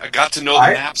 and I got to know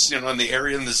the maps, in the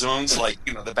area and the zones, like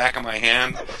the back of my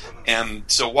hand, and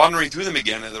so wandering through them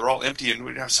again, and they're all empty,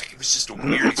 and I was like, it was just a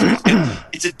weird experience. And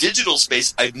it's a digital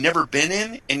space I've never been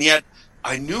in, and yet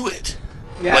I knew it.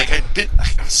 Yeah. Like I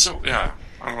was so yeah.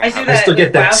 I still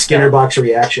get that Skinner box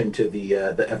reaction to the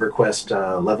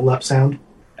EverQuest level up sound.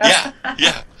 Yeah.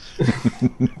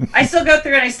 I still go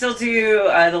through and I still do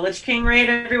the Lich King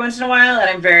raid every once in a while, and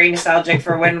I'm very nostalgic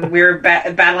for when we were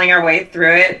battling our way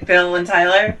through it, Phil and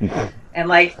Tyler. And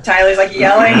Tyler's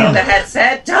yelling in the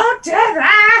headset, "Don't do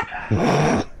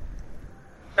that!"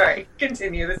 Sorry,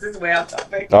 continue. This is way off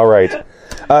topic. All right.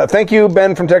 Thank you,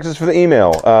 Ben from Texas, for the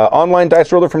email. Online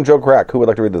dice roller from Joe Crack. Who would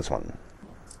like to read this one?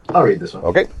 I'll read this one.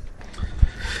 Okay.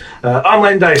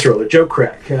 Online dice roller, Joe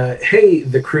Crack. Hey,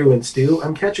 the crew and Stu.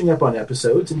 I'm catching up on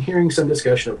episodes and hearing some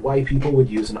discussion of why people would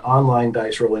use an online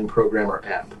dice rolling program or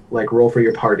app, like Roll for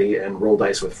Your Party and Roll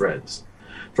Dice with Friends.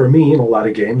 For me, in a lot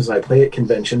of games, I play at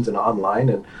conventions and online,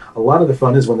 and a lot of the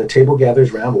fun is when the table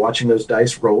gathers around watching those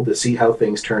dice roll to see how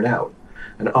things turn out.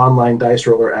 An online dice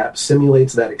roller app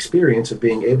simulates that experience of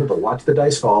being able to watch the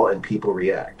dice fall and people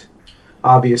react.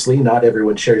 Obviously, not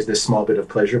everyone shares this small bit of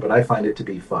pleasure, but I find it to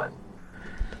be fun.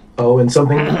 Oh, and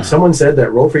someone said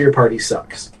that Roll for Your Party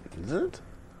sucks. Is it?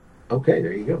 Okay,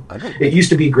 there you go. It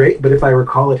used to be great, but if I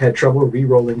recall, it had trouble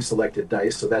re-rolling selected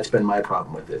dice, so that's been my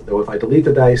problem with it. Though if I delete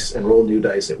the dice and roll new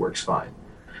dice, it works fine.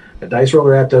 A dice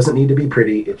roller app doesn't need to be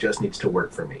pretty, it just needs to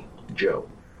work for me. Joe.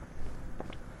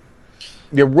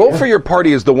 Yeah, Roll for Your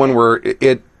Party is the one where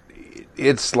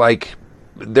it's like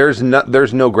there's no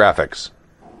graphics.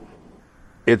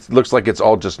 It looks like it's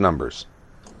all just numbers.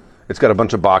 It's got a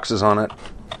bunch of boxes on it.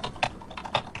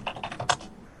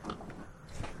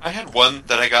 I had one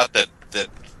that I got that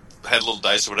had little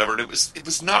dice or whatever, and it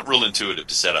was not real intuitive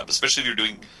to set up, especially if you're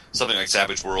doing something like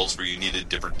Savage Worlds where you needed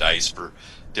different dice for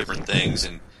different things,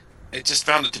 and it just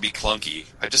found it to be clunky.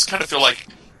 I just kind of feel like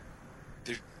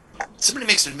somebody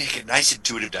makes a nice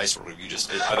intuitive dice roller. You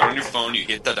just either on your phone you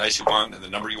hit the dice you want and the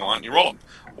number you want and you roll them,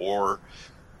 or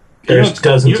there's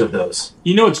dozens of those.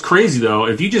 It's crazy though.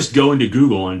 If you just go into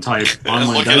Google and type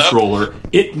online dice roller,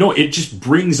 it just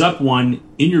brings up one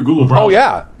in your Google browser. Oh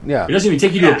yeah. It doesn't even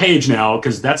take you to a page now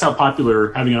because that's how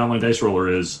popular having an online dice roller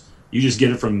is. You just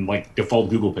get it from default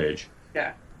Google page.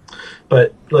 Yeah.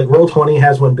 But Roll20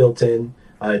 has one built in.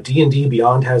 D&D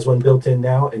Beyond has one built in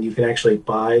now, and you can actually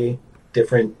buy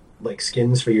different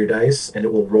skins for your dice, and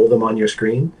it will roll them on your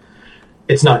screen.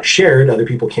 It's not shared; other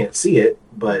people can't see it,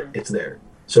 but it's there.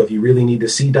 So if you really need to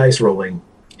see dice rolling,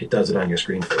 it does it on your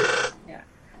screen for you. Yeah.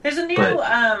 There's a new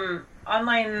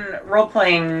online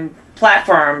role-playing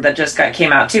platform that just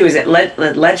came out, too. Is it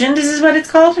Legend? Is this what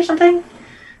it's called or something?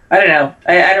 I don't know.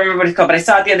 I don't remember what it's called, but I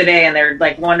saw it the other day, and they're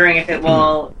wondering if it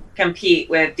will compete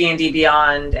with D&D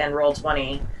Beyond and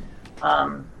Roll20.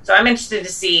 So I'm interested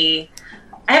to see.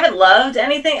 I haven't loved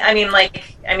anything.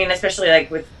 Especially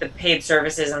with the paid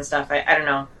services and stuff. I don't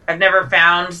know. I've never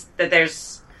found that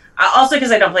there's... Also,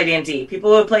 because I don't play D&D.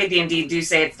 People who play D&D do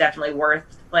say it's definitely worth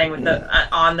playing with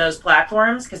on those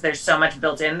platforms because there's so much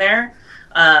built in there.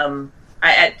 Since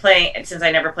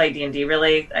I never played D&D,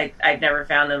 really, I've never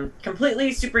found them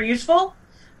completely super useful.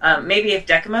 Maybe if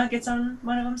Decima gets on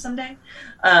one of them someday.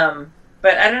 But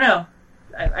I don't know.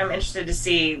 I'm interested to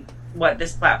see what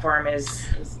this platform is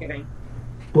giving.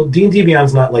 Well, D&D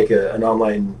Beyond's not an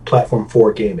online platform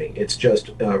for gaming. It's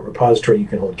just a repository you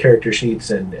can hold character sheets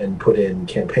and put in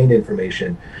campaign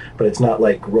information, but it's not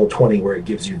like Roll20 where it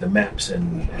gives you the maps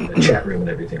and the chat room and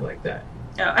everything like that.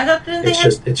 Oh, I thought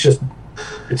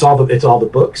it's all the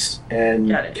books and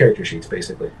character sheets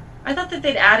basically. I thought that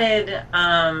they'd added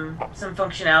some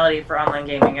functionality for online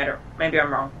gaming. Maybe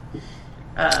I'm wrong.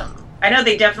 I know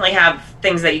they definitely have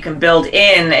things that you can build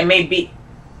in. It may be.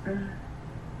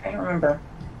 I don't remember.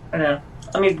 I don't know.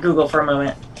 Let me Google for a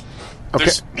moment. Okay.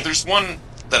 There's one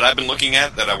that I've been looking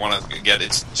at that I want to get.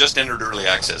 It's just entered early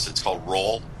access. It's called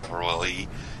Roll, R-O-L-E,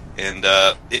 and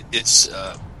it's.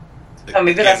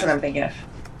 Maybe that's what I'm thinking of.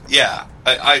 Yeah,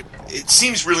 it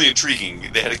seems really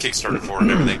intriguing. They had a Kickstarter for it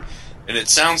and everything, and it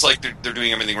sounds like they're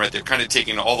doing everything right. They're kind of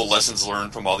taking all the lessons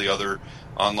learned from all the other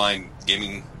online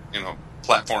gaming,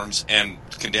 platforms and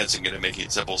condensing it and making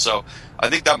it simple. So I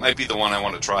think that might be the one I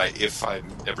want to try if I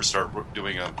ever start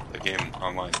doing a game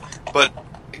online. But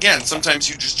again, sometimes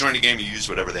you just join a game, you use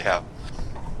whatever they have.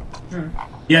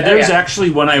 Yeah, there's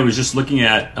actually one I was just looking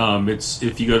at. It's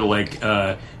if you go to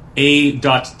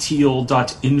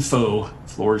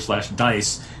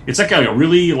a.teal.info/dice. It's a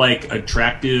really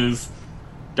attractive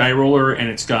die roller, and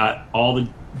it's got all the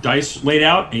dice laid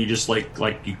out, and you just you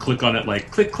click on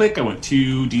it, click. I want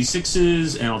 2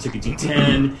 D6s, and I'll take a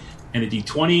D10 and a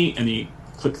D20, and then you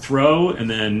click throw, and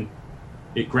then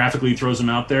it graphically throws them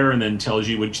out there, and then tells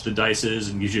you which the dice is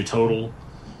and gives you a total.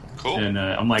 Cool. And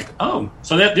I'm like, oh,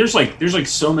 so that there's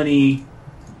so many.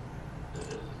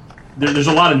 There's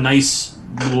a lot of nice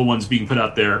little ones being put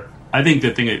out there. I think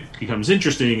the thing that becomes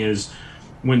interesting is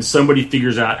when somebody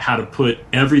figures out how to put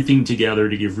everything together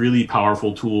to give really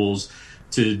powerful tools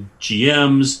to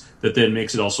GMs that then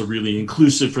makes it also really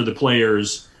inclusive for the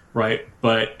players, right?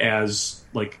 But as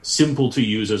like simple to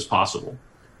use as possible,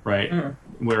 right?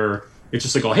 Where it's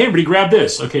just like, oh, hey, everybody grab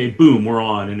this. Okay, boom, we're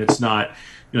on. And it's not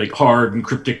like hard and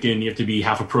cryptic and you have to be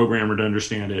half a programmer to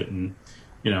understand it. And,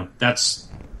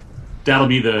 that'll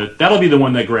be the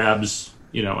one that grabs,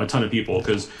 a ton of people,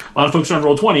 because a lot of folks are on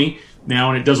Roll20 now,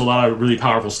 and it does a lot of really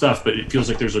powerful stuff, but it feels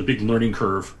like there's a big learning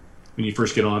curve when you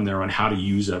first get on there on how to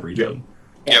use everything.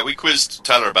 Yeah, we quizzed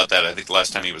Tyler about that, I think, the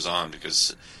last time he was on,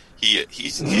 because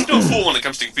he's no fool when it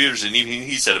comes to computers, and even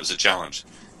he said it was a challenge.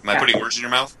 Am I putting words in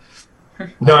your mouth?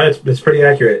 No, it's pretty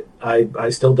accurate. I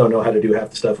still don't know how to do half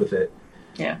the stuff with it.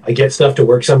 Yeah. I get stuff to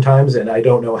work sometimes, and I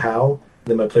don't know how. And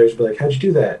then my players will be like, how'd you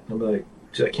do that? And I'm like,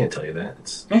 I can't tell you that.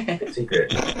 It's a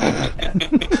secret.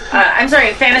 I'm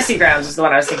sorry, Fantasy Grounds is the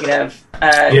one I was thinking of.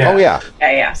 Oh, yeah.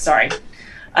 Yeah, sorry.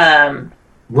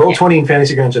 Roll20 and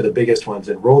Fantasy Grounds are the biggest ones,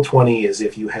 and Roll20 is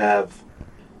if you have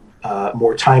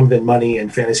more time than money,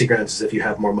 and Fantasy Grounds is if you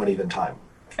have more money than time.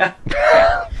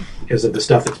 Because of the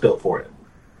stuff that's built for it.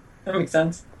 That makes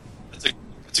sense.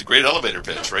 It's a great elevator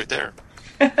pitch right there.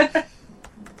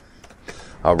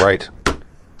 All right.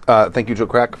 Thank you, Joe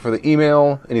Crack, for the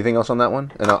email. Anything else on that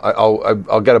one? And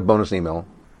I'll get a bonus email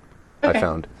I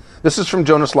found. This is from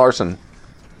Jonas Larson.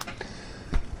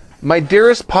 My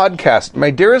dearest of podcasts.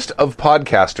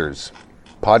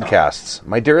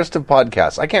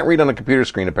 I can't read on a computer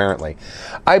screen, apparently.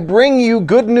 I bring you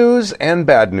good news and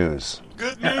bad news.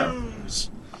 Good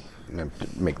news. I'm going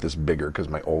to make this bigger because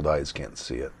my old eyes can't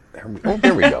see it. There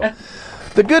we go.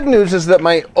 The good news is that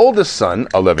my oldest son,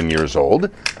 11 years old,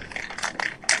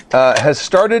 has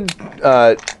started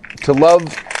to love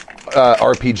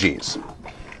RPGs.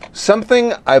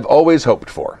 Something I've always hoped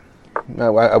for.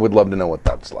 I would love to know what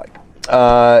that's like.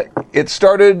 It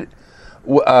started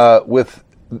with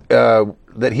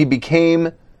that he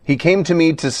came to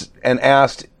me and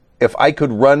asked if I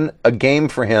could run a game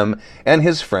for him and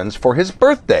his friends for his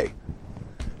birthday.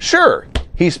 Sure,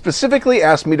 he specifically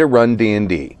asked me to run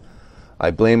D&D. I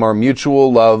blame our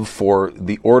mutual love for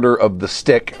the Order of the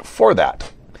Stick for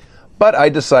that. But I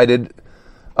decided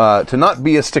to not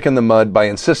be a stick in the mud by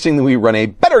insisting that we run a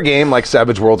better game like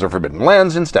Savage Worlds or Forbidden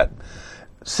Lands instead.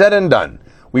 Said and done.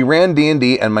 We ran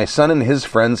D&D, and my son and his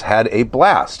friends had a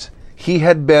blast. He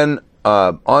had been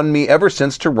on me ever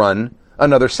since to run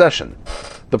another session.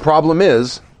 The problem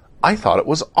is, I thought it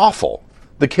was awful.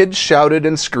 The kids shouted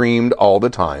and screamed all the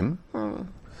time.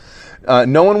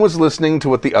 No one was listening to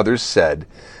what the others said.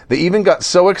 They even got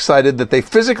so excited that they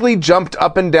physically jumped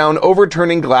up and down,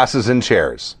 overturning glasses and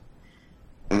chairs.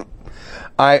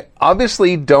 I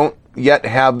obviously don't yet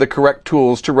have the correct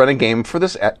tools to run a game for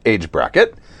this age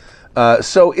bracket.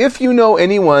 So if you know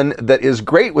anyone that is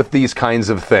great with these kinds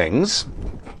of things...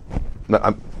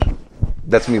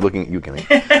 that's me looking at you, Kimmy.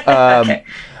 Okay.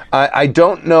 I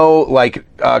don't know, like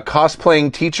a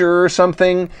cosplaying teacher or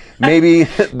something. Maybe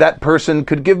that person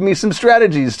could give me some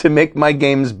strategies to make my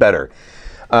games better.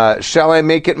 Shall I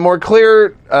make it more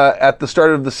clear at the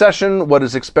start of the session what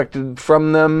is expected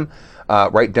from them?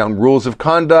 Write down rules of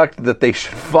conduct that they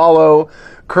should follow.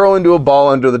 Curl into a ball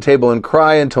under the table and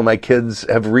cry until my kids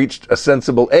have reached a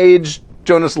sensible age.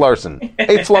 Jonas Larson,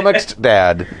 a flummoxed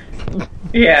dad.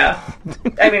 Yeah.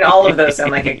 I mean, all of those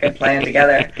sound like a good plan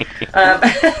together.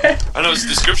 I know his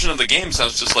description of the game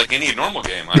sounds just like any normal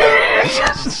game. I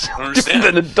don't understand.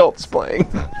 Than adults playing.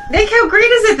 Nick, how great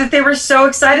is it that they were so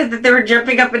excited that they were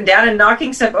jumping up and down and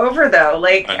knocking stuff over, though?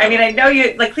 Like, I know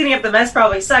you like cleaning up the mess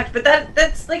probably sucked, but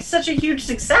that's like such a huge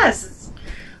success.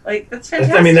 That's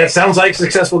fantastic. I mean, that sounds like a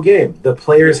successful game. The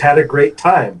players had a great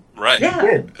time. Right.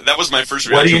 Yeah. That was my first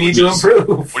reaction. What do you need to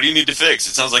improve? What do you need to fix?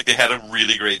 It sounds like they had a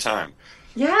really great time.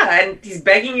 Yeah, and he's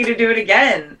begging you to do it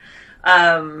again.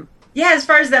 As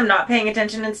far as them not paying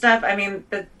attention and stuff, I mean,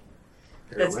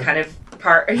 that's kind of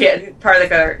part of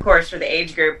the course for the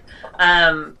age group.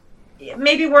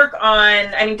 Maybe work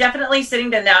on, definitely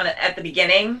sitting them down at the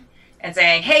beginning and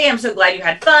saying, hey, I'm so glad you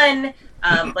had fun.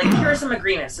 Here are some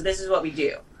agreements. So this is what we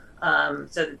do.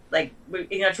 It's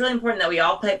really important that we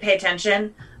all pay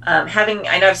attention.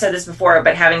 I know I've said this before,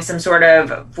 but having some sort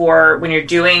of, for when you're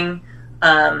doing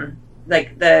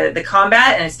the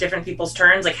combat and it's different people's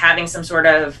turns, like having some sort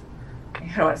of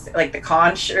I don't want to say, like the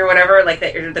conch or whatever, like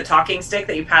the talking stick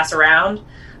that you pass around,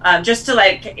 just to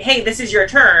like, hey, this is your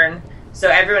turn. So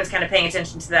everyone's kind of paying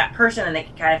attention to that person, and they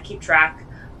can kind of keep track.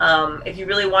 If you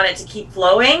really want it to keep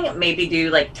flowing, maybe do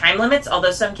like time limits.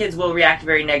 Although some kids will react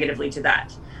very negatively to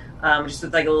that. Just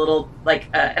with like a little, like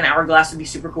an hourglass would be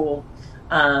super cool.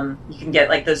 You can get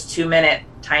like those 2-minute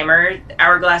timer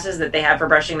hourglasses that they have for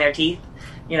brushing their teeth.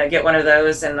 You know, get one of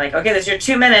those and like, okay, this is your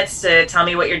 2 minutes to tell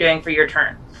me what you're doing for your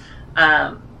turn.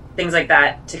 Things like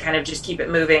that to kind of just keep it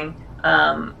moving.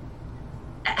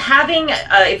 Having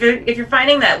if you're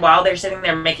finding that while they're sitting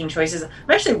there making choices, I'm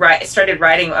actually started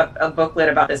writing a booklet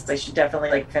about this. I should definitely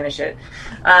like finish it.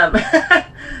 Have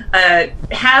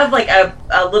like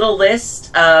a little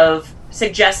list of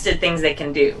suggested things they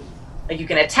can do. Like you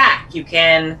can attack, you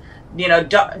can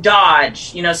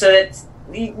dodge, so it's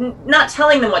not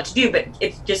telling them what to do, but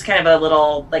it's just kind of a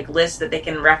little like list that they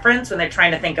can reference when they're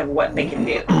trying to think of what they can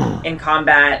do in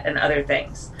combat and other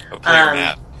things. A player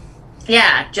map.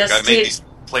 Yeah, just I made these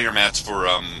player mats for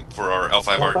our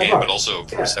L5R game, but also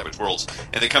for Savage Worlds,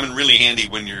 and they come in really handy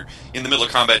when you're in the middle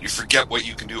of combat. You forget what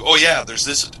you can do. Oh yeah, there's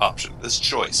this option, this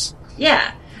choice.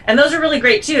 Yeah, and those are really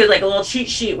great too. Like a little cheat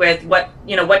sheet with what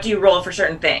do you roll for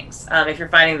certain things. If you're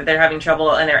finding that they're having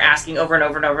trouble and they're asking over and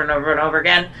over and over and over and over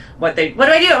again, what do I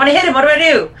do? I want to hit him. What do I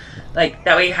do? Like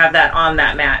that way you have that on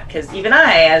that mat. Because even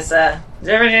I, as a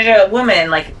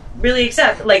woman, like really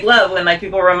love when like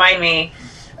people remind me.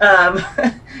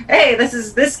 Hey, this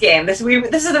is this game. This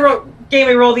is the game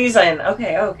we roll these in.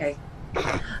 Okay.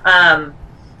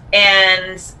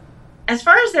 And as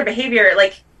far as their behavior,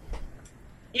 like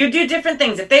you do different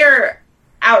things. If they are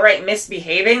outright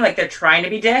misbehaving, like they're trying to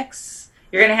be dicks,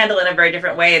 you're going to handle it in a very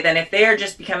different way than if they are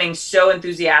just becoming so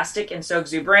enthusiastic and so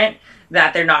exuberant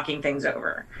that they're knocking things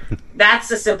over.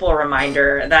 That's a simple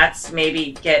reminder. That's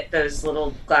maybe get those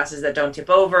little glasses that don't tip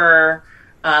over.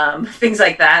 Things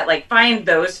like that, like find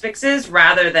those fixes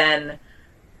rather than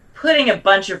putting a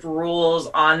bunch of rules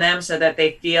on them so that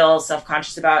they feel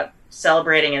self-conscious about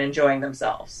celebrating and enjoying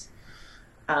themselves.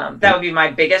 That would be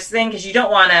my biggest thing, because you don't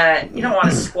want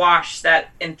to squash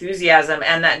that enthusiasm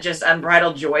and that just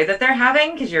unbridled joy that they're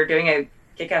having, because you're doing a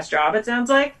kick-ass job, it sounds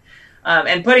like,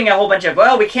 and putting a whole bunch of,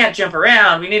 well, we can't jump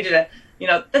around, we need to,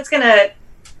 it's going to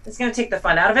take the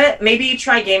fun out of it. Maybe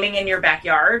try gaming in your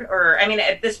backyard, or,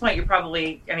 at this point you're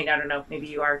probably, I don't know, maybe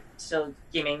you are still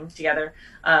gaming together,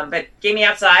 but gaming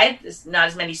outside, there's not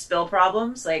as many spill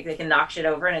problems, like they can knock shit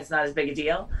over and it's not as big a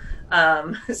deal.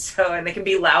 And they can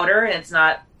be louder and it's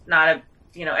not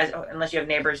unless you have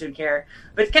neighbors who care.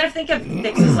 But kind of think of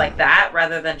fixes like that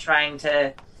rather than trying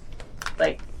to,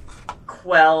 like,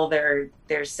 quell their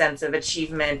sense of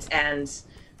achievement and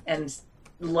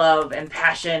love and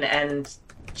passion and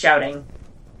shouting.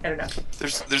 I don't know.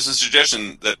 There's a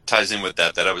suggestion that ties in with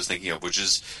that I was thinking of, which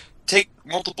is take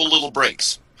multiple little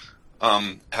breaks.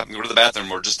 Have them go to the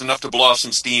bathroom, or just enough to blow off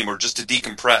some steam, or just to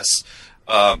decompress.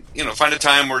 Find a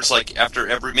time where it's like after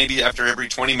every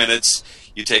 20 minutes,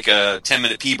 you take a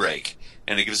 10-minute pee break,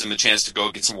 and it gives them a chance to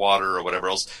go get some water or whatever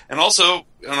else. And also,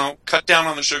 cut down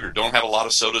on the sugar. Don't have a lot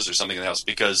of sodas or something in the house,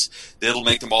 because it'll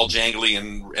make them all jangly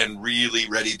and really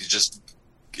ready to just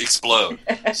explode.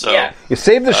 So yeah. You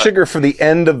save the sugar for the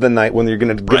end of the night when you're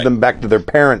going to give them back to their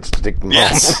parents to take them home.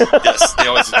 Yes, they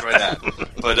always enjoy that.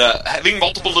 But having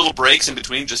multiple little breaks in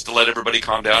between just to let everybody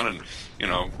calm down and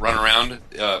run around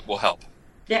will help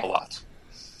a lot.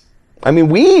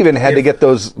 We even had to get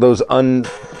those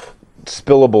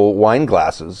unspillable wine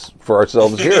glasses for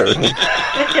ourselves here.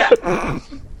 Yeah.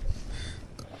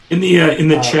 In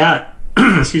the chat,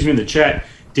 in the chat,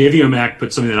 Davey O'Mac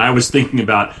put something that I was thinking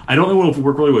about. I don't know if it would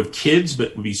work really with kids,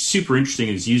 but would be super interesting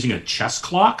is using a chess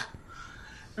clock.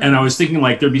 And I was thinking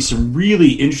like there'd be some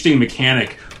really interesting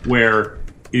mechanic where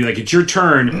it's your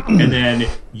turn, and then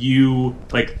you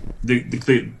like the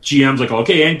GM's like,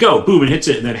 okay, and go, boom, and hits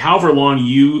it, and then however long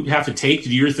you have to take to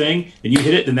do your thing, and you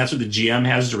hit it, then that's what the GM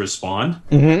has to respond.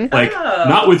 Mm-hmm. Like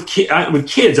not with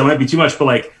kids, that might be too much, but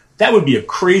like that would be a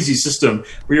crazy system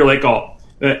where you're like,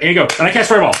 and you go, and I cast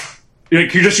Fireball. You're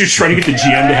just trying to get the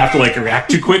GM to have to like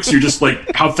react too quick, so you're just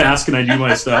like, how fast can I do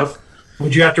my stuff?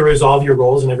 Would you have to resolve your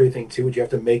rolls and everything too? Would you have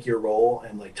to make your roll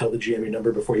and like tell the GM your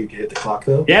number before you hit the clock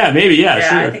though? Yeah, maybe. Yeah,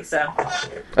 sure. I think so.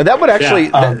 And that would actually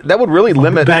that would really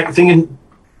limit. Go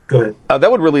ahead. That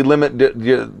would really limit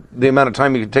the amount of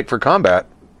time you could take for combat.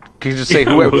 Could you just say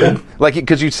whoever, like,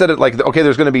 because you said it like, okay,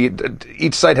 there's going to be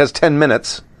each side has 10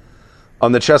 minutes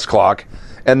on the chess clock,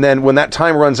 and then when that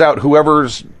time runs out,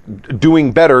 whoever's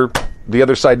doing better, the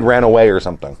other side ran away or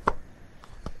something,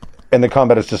 and the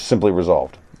combat is just simply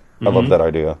resolved. I love that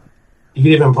idea. You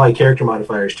can even apply character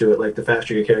modifiers to it, like the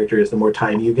faster your character is, the more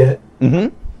time you get.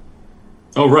 Mm-hmm.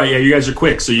 Oh, right. Yeah, you guys are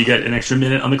quick, so you get an extra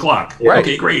minute on the clock. Yeah.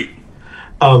 Okay, great.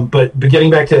 But getting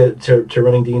back to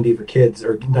running D&D for kids,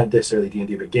 or not necessarily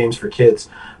D&D, but games for kids,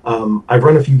 I've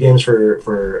run a few games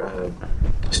for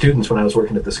students when I was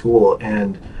working at the school,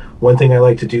 and one thing I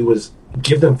like to do was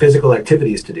give them physical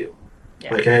activities to do.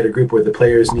 Yeah. Like I had a group where the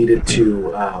players needed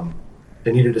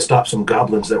to stop some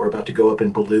goblins that were about to go up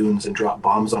in balloons and drop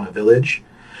bombs on a village.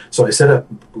 So I set up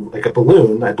like a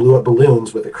balloon. I blew up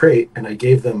balloons with a crate, and I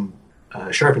gave them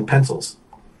sharpened pencils.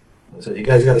 I said, "You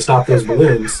guys got to stop those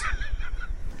balloons."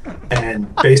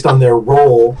 And based on their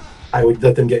role, I would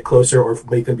let them get closer or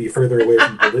make them be further away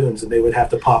from balloons, and they would have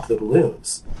to pop the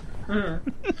balloons.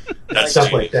 That's Stuff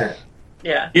genius. like that.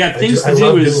 Yeah. Yeah, things I to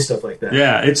love do doing is stuff like that.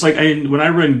 Yeah, it's like when I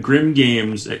run Grim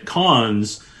games at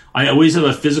cons, I always have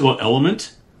a physical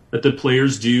element that the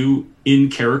players do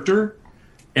in character,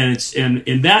 and it's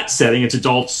in that setting, it's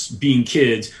adults being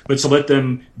kids, but to let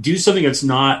them do something that's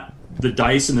not the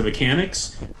dice and the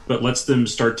mechanics, but lets them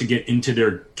start to get into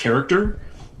their character,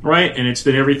 right? And it's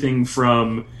been everything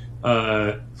from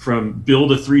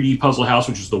build a 3D puzzle house,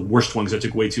 which was the worst one because that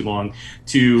took way too long,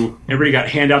 to everybody got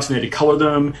handouts and they had to color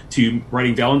them, to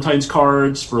writing Valentine's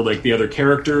cards for like the other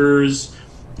characters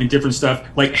and different stuff.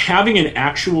 Like having an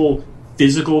actual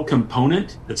physical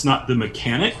component that's not the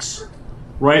mechanics,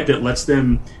 right? That lets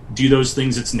them do those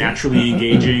things that's naturally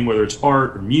engaging, whether it's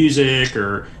art or music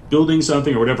or building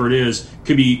something or whatever it is,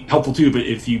 could be helpful too. But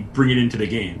if you bring it into the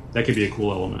game, that could be a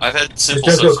cool element. I've had It simple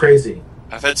does go crazy.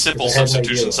 I've had simple If I had an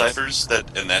substitution idea. ciphers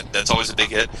that's always a big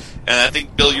hit. And I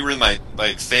think, Bill, you were in my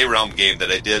Fey Realm game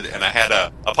that I did, and I had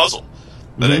a puzzle.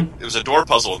 It was a door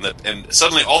puzzle, and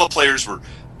suddenly all the players were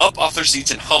up off their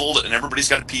seats and huddled, and everybody's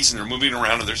got a piece, and they're moving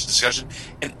around, and there's discussion,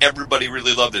 and everybody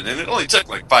really loved it. And it only took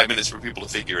like 5 minutes for people to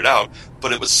figure it out,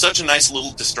 but it was such a nice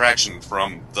little distraction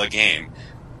from the game.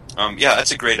 Yeah,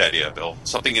 that's a great idea, Bill.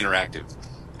 Something interactive.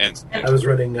 And I was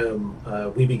running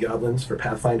Weeby Goblins for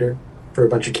Pathfinder for a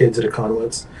bunch of kids at a con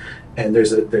once, and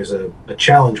there's a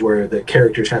challenge where the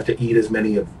characters have to eat as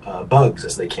many bugs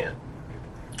as they can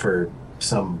for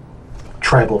some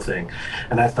tribal thing.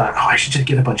 And I thought, I should just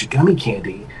get a bunch of gummy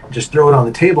candy and just throw it on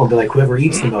the table and be like, whoever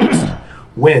eats the most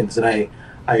wins. And I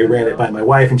ran it by my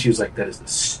wife, and she was like, that is the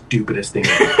stupidest thing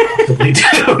you could possibly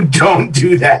do. Don't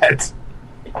do that.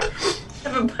 I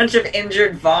have a bunch of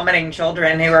injured, vomiting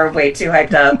children who are way too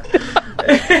hyped up.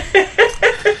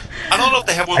 I don't know if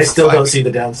they have one I for still 5e. don't see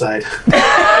the downside. I don't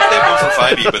know if they have one for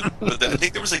 5e, but I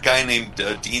think there was a guy named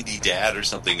D&D Dad or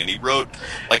something, and he wrote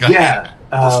like a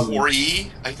for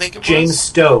 4E, I think it was. James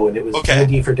Stowe, and it was Okay.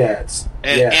 D&D for dads.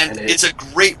 And it's a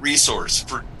great resource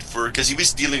for because he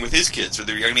was dealing with his kids. And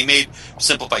he made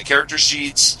simplified character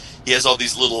sheets. He has all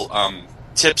these little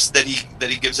tips that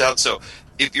he gives out. So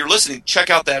if you're listening, check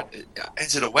out that.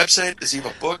 Is it a website? Does he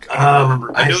have a book? I don't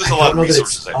remember. I know there's a lot of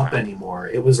resources. I don't know that it's up anymore.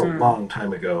 It was a long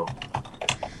time ago.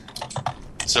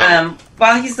 So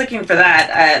While he's looking for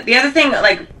that, the other thing,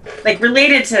 like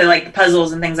related to like the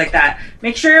puzzles and things like that,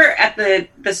 make sure at the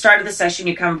start of the session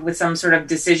you come up with some sort of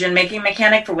decision-making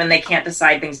mechanic for when they can't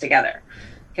decide things together.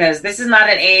 Because this is not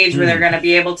an age where they're going to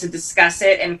be able to discuss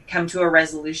it and come to a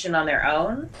resolution on their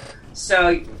own.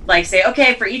 So, like, say,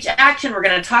 okay, for each action, we're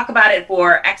going to talk about it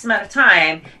for X amount of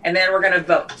time, and then we're going to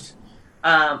vote.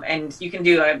 And you can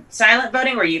do a silent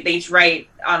voting where they each write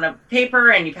on a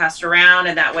paper and you pass it around,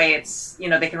 and that way it's,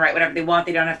 they can write whatever they want.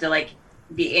 They don't have to, like,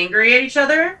 be angry at each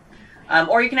other.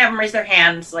 Or you can have them raise their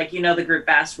hands, like, the group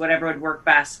best, whatever would work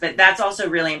best. But that's also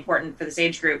really important for this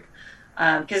age group.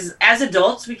 Because as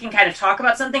adults, we can kind of talk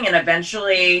about something and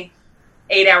eventually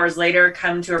 8 hours later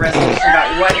come to a resolution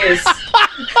about what is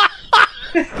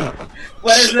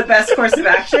the best course of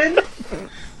action.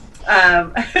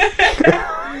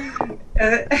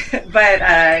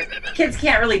 But kids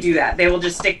can't really do that. They will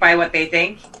just stick by what they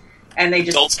think, and they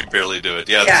just adults can barely do it.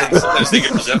 Yeah. Sometimes they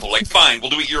get resentful. Like, fine, we'll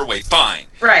do it your way. Fine.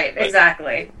 Right.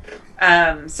 Exactly.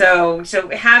 So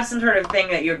have some sort of thing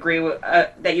that you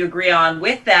agree on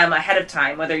with them ahead of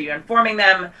time, whether you're informing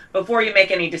them before you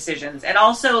make any decisions, and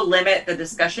also limit the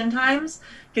discussion times,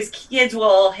 because kids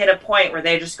will hit a point where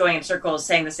they're just going in circles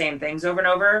saying the same things over and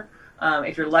over.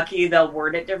 If you're lucky, they'll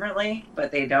word it differently,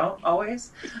 but they don't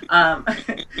always.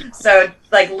 So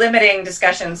like limiting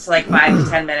discussions to like 5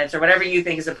 to 10 minutes or whatever you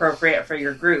think is appropriate for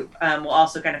your group will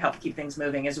also kind of help keep things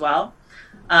moving as well.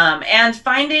 And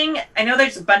I know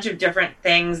there's a bunch of different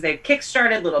things. They've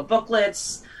kickstarted little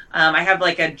booklets. I have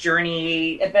like a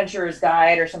journey adventurer's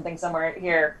guide or something somewhere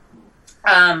here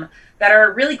that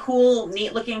are really cool,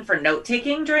 neat looking for note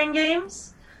taking during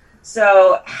games.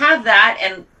 So have that,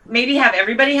 and maybe have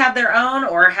everybody have their own,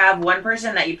 or have one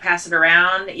person that you pass it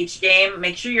around each game.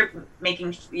 Make sure you're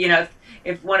making,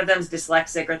 if one of them's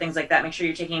dyslexic or things like that, make sure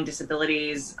you're taking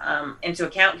disabilities into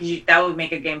account, because that would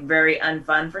make a game very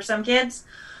unfun for some kids.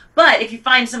 But if you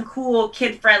find some cool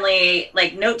kid-friendly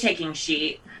like note-taking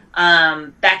sheet,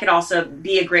 that could also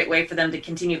be a great way for them to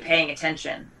continue paying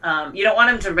attention. You don't want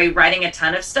them to be writing a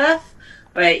ton of stuff,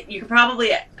 but you could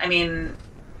probably,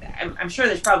 I'm sure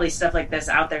there's probably stuff like this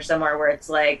out there somewhere where it's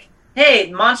like,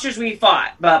 hey, monsters we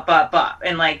fought,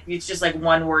 and like it's just like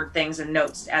one word things and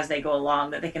notes as they go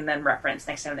along that they can then reference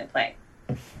next time they play.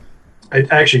 I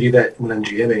actually do that when I'm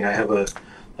GMing. I have a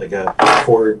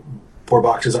four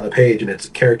boxes on a page, and it's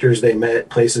characters they met,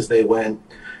 places they went,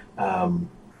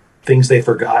 things they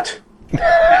forgot,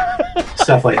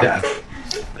 stuff like that.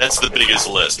 That's the biggest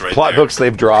list, right? Plot there. hooks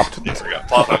they've dropped. They forgot.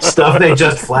 Plot hooks. Stuff they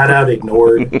just flat out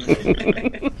ignored.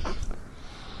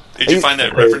 Did you find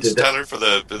that reference, Tyler, for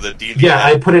the D&D? Yeah,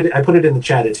 I put it in the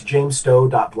chat. It's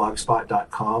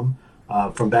jamesstowe.blogspot.com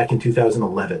from back in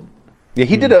 2011. Yeah,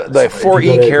 he did the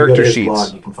 4E character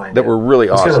sheets that were really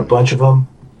awesome. He's got a bunch of them.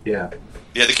 Yeah.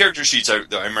 Yeah, the character sheets, I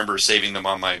remember saving them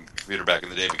on my computer back in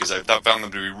the day because I found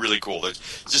them to be really cool. They're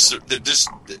just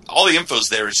all the info's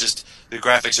there. It's just the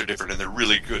graphics are different and they're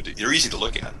really good. They're easy to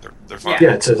look at. They're fun.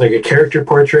 Yeah, it's like a character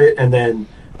portrait and then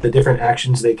the different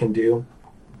actions they can do.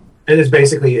 And it's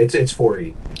basically, it's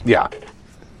 4E. Yeah.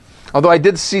 Although I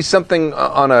did see something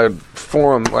on a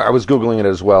forum, I was Googling it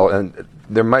as well, and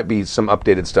there might be some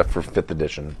updated stuff for 5th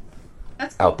edition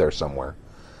out there somewhere.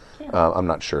 Yeah. I'm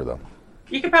not sure, though.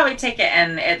 You could probably take it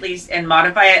and at least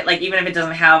modify it, like even if it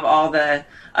doesn't have all the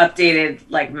updated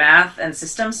like math and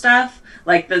system stuff.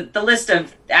 Like the list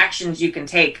of actions you can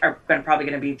take are probably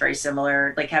going to be very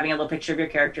similar. Like having a little picture of your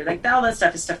character, like all that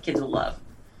stuff is stuff kids will love.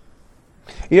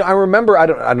 I remember. I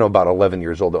don't know, about 11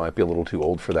 years old. That might be a little too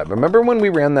old for that. Remember when we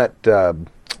ran that?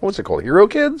 What was it called? Hero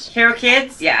Kids. Hero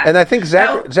Kids, yeah. And I think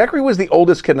Zachary was the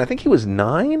oldest kid, and I think he was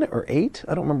 9 or 8.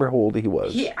 I don't remember how old he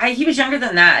was. He was younger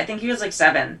than that. I think he was like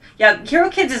 7. Yeah, Hero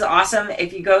Kids is awesome.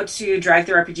 If you go to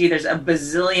Drive-Thru RPG, there's a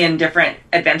bazillion different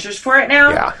adventures for it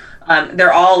now. Yeah.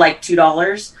 They're all like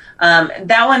 $2.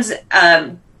 That one's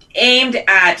aimed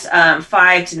at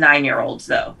 5 to 9-year-olds,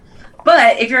 though.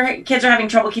 But if your kids are having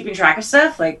trouble keeping track of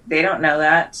stuff, like they don't know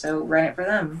that, so run it for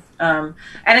them. And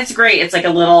it's great. It's like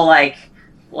a little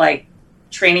like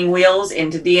training wheels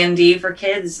into D&D for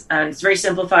kids. It's very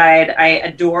simplified. I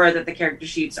adore that the character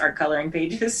sheets are coloring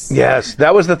pages. Yes,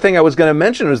 that was the thing I was going to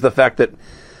mention, was the fact that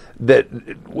I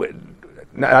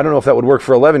don't know if that would work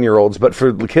for 11-year-olds, but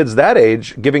for kids that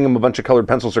age, giving them a bunch of colored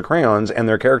pencils or crayons and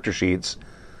their character sheets,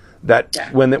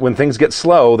 when things get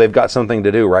slow, they've got something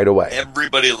to do right away.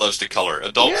 Everybody loves to color.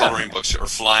 Adult coloring books are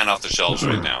flying off the shelves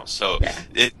right now, so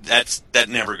that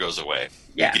never goes away.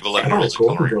 Yeah, people like I want a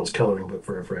Golden Girls coloring book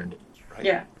for a friend. Right.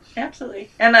 Yeah, absolutely.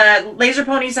 And Laser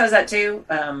Ponies has that too.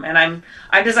 And I'm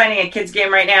designing a kids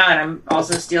game right now, and I'm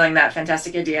also stealing that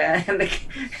fantastic idea. And the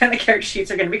character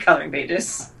sheets are going to be coloring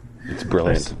pages. It's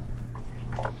brilliant.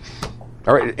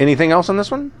 All right, anything else on this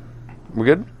one? We're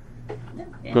good.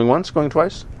 Yeah. Going once, going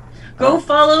twice. Go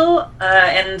follow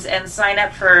and sign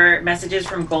up for messages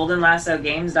from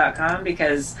goldenlassogames.com,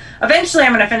 because eventually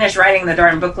I'm going to finish writing the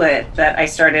darn booklet that I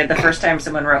started the first time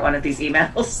someone wrote one of these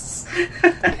emails.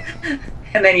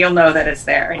 And then you'll know that it's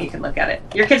there and you can look at it.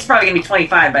 Your kid's probably going to be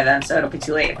 25 by then, so it'll be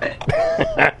too late.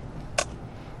 But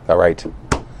all right.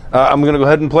 I'm going to go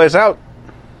ahead and play us out.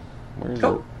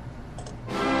 Cool. It?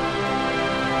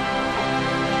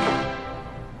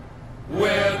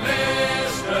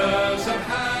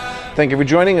 Thank you for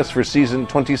joining us for Season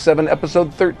 27,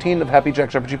 Episode 13 of Happy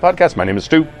Jack's RPG Podcast. My name is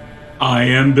Stu. I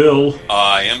am Bill.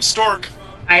 I am Stork.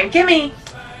 I'm Kimmy.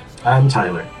 I'm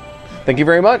Tyler. Thank you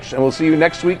very much, and we'll see you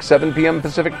next week, 7 p.m.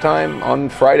 Pacific Time on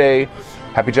Friday,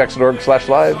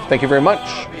 happyjacks.org/live. Thank you very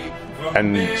much,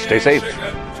 and stay safe.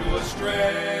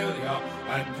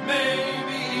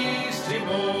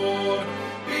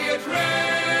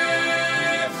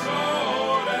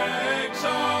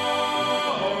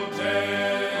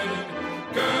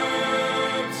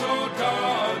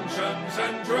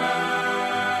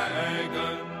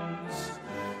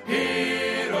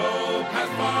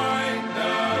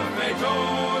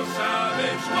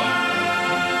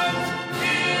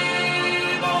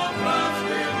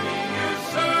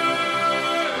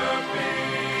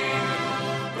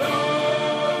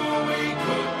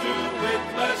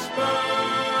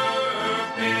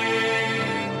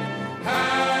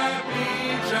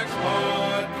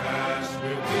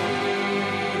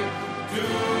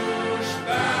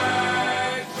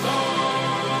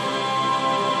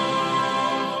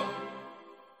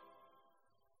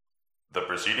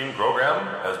 preceding program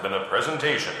has been a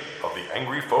presentation of the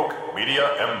Angry Folk Media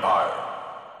Empire.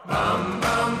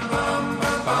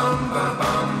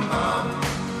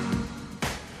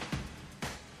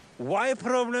 Why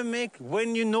problem make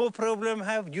when you no problem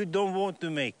have, you don't want to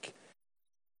make?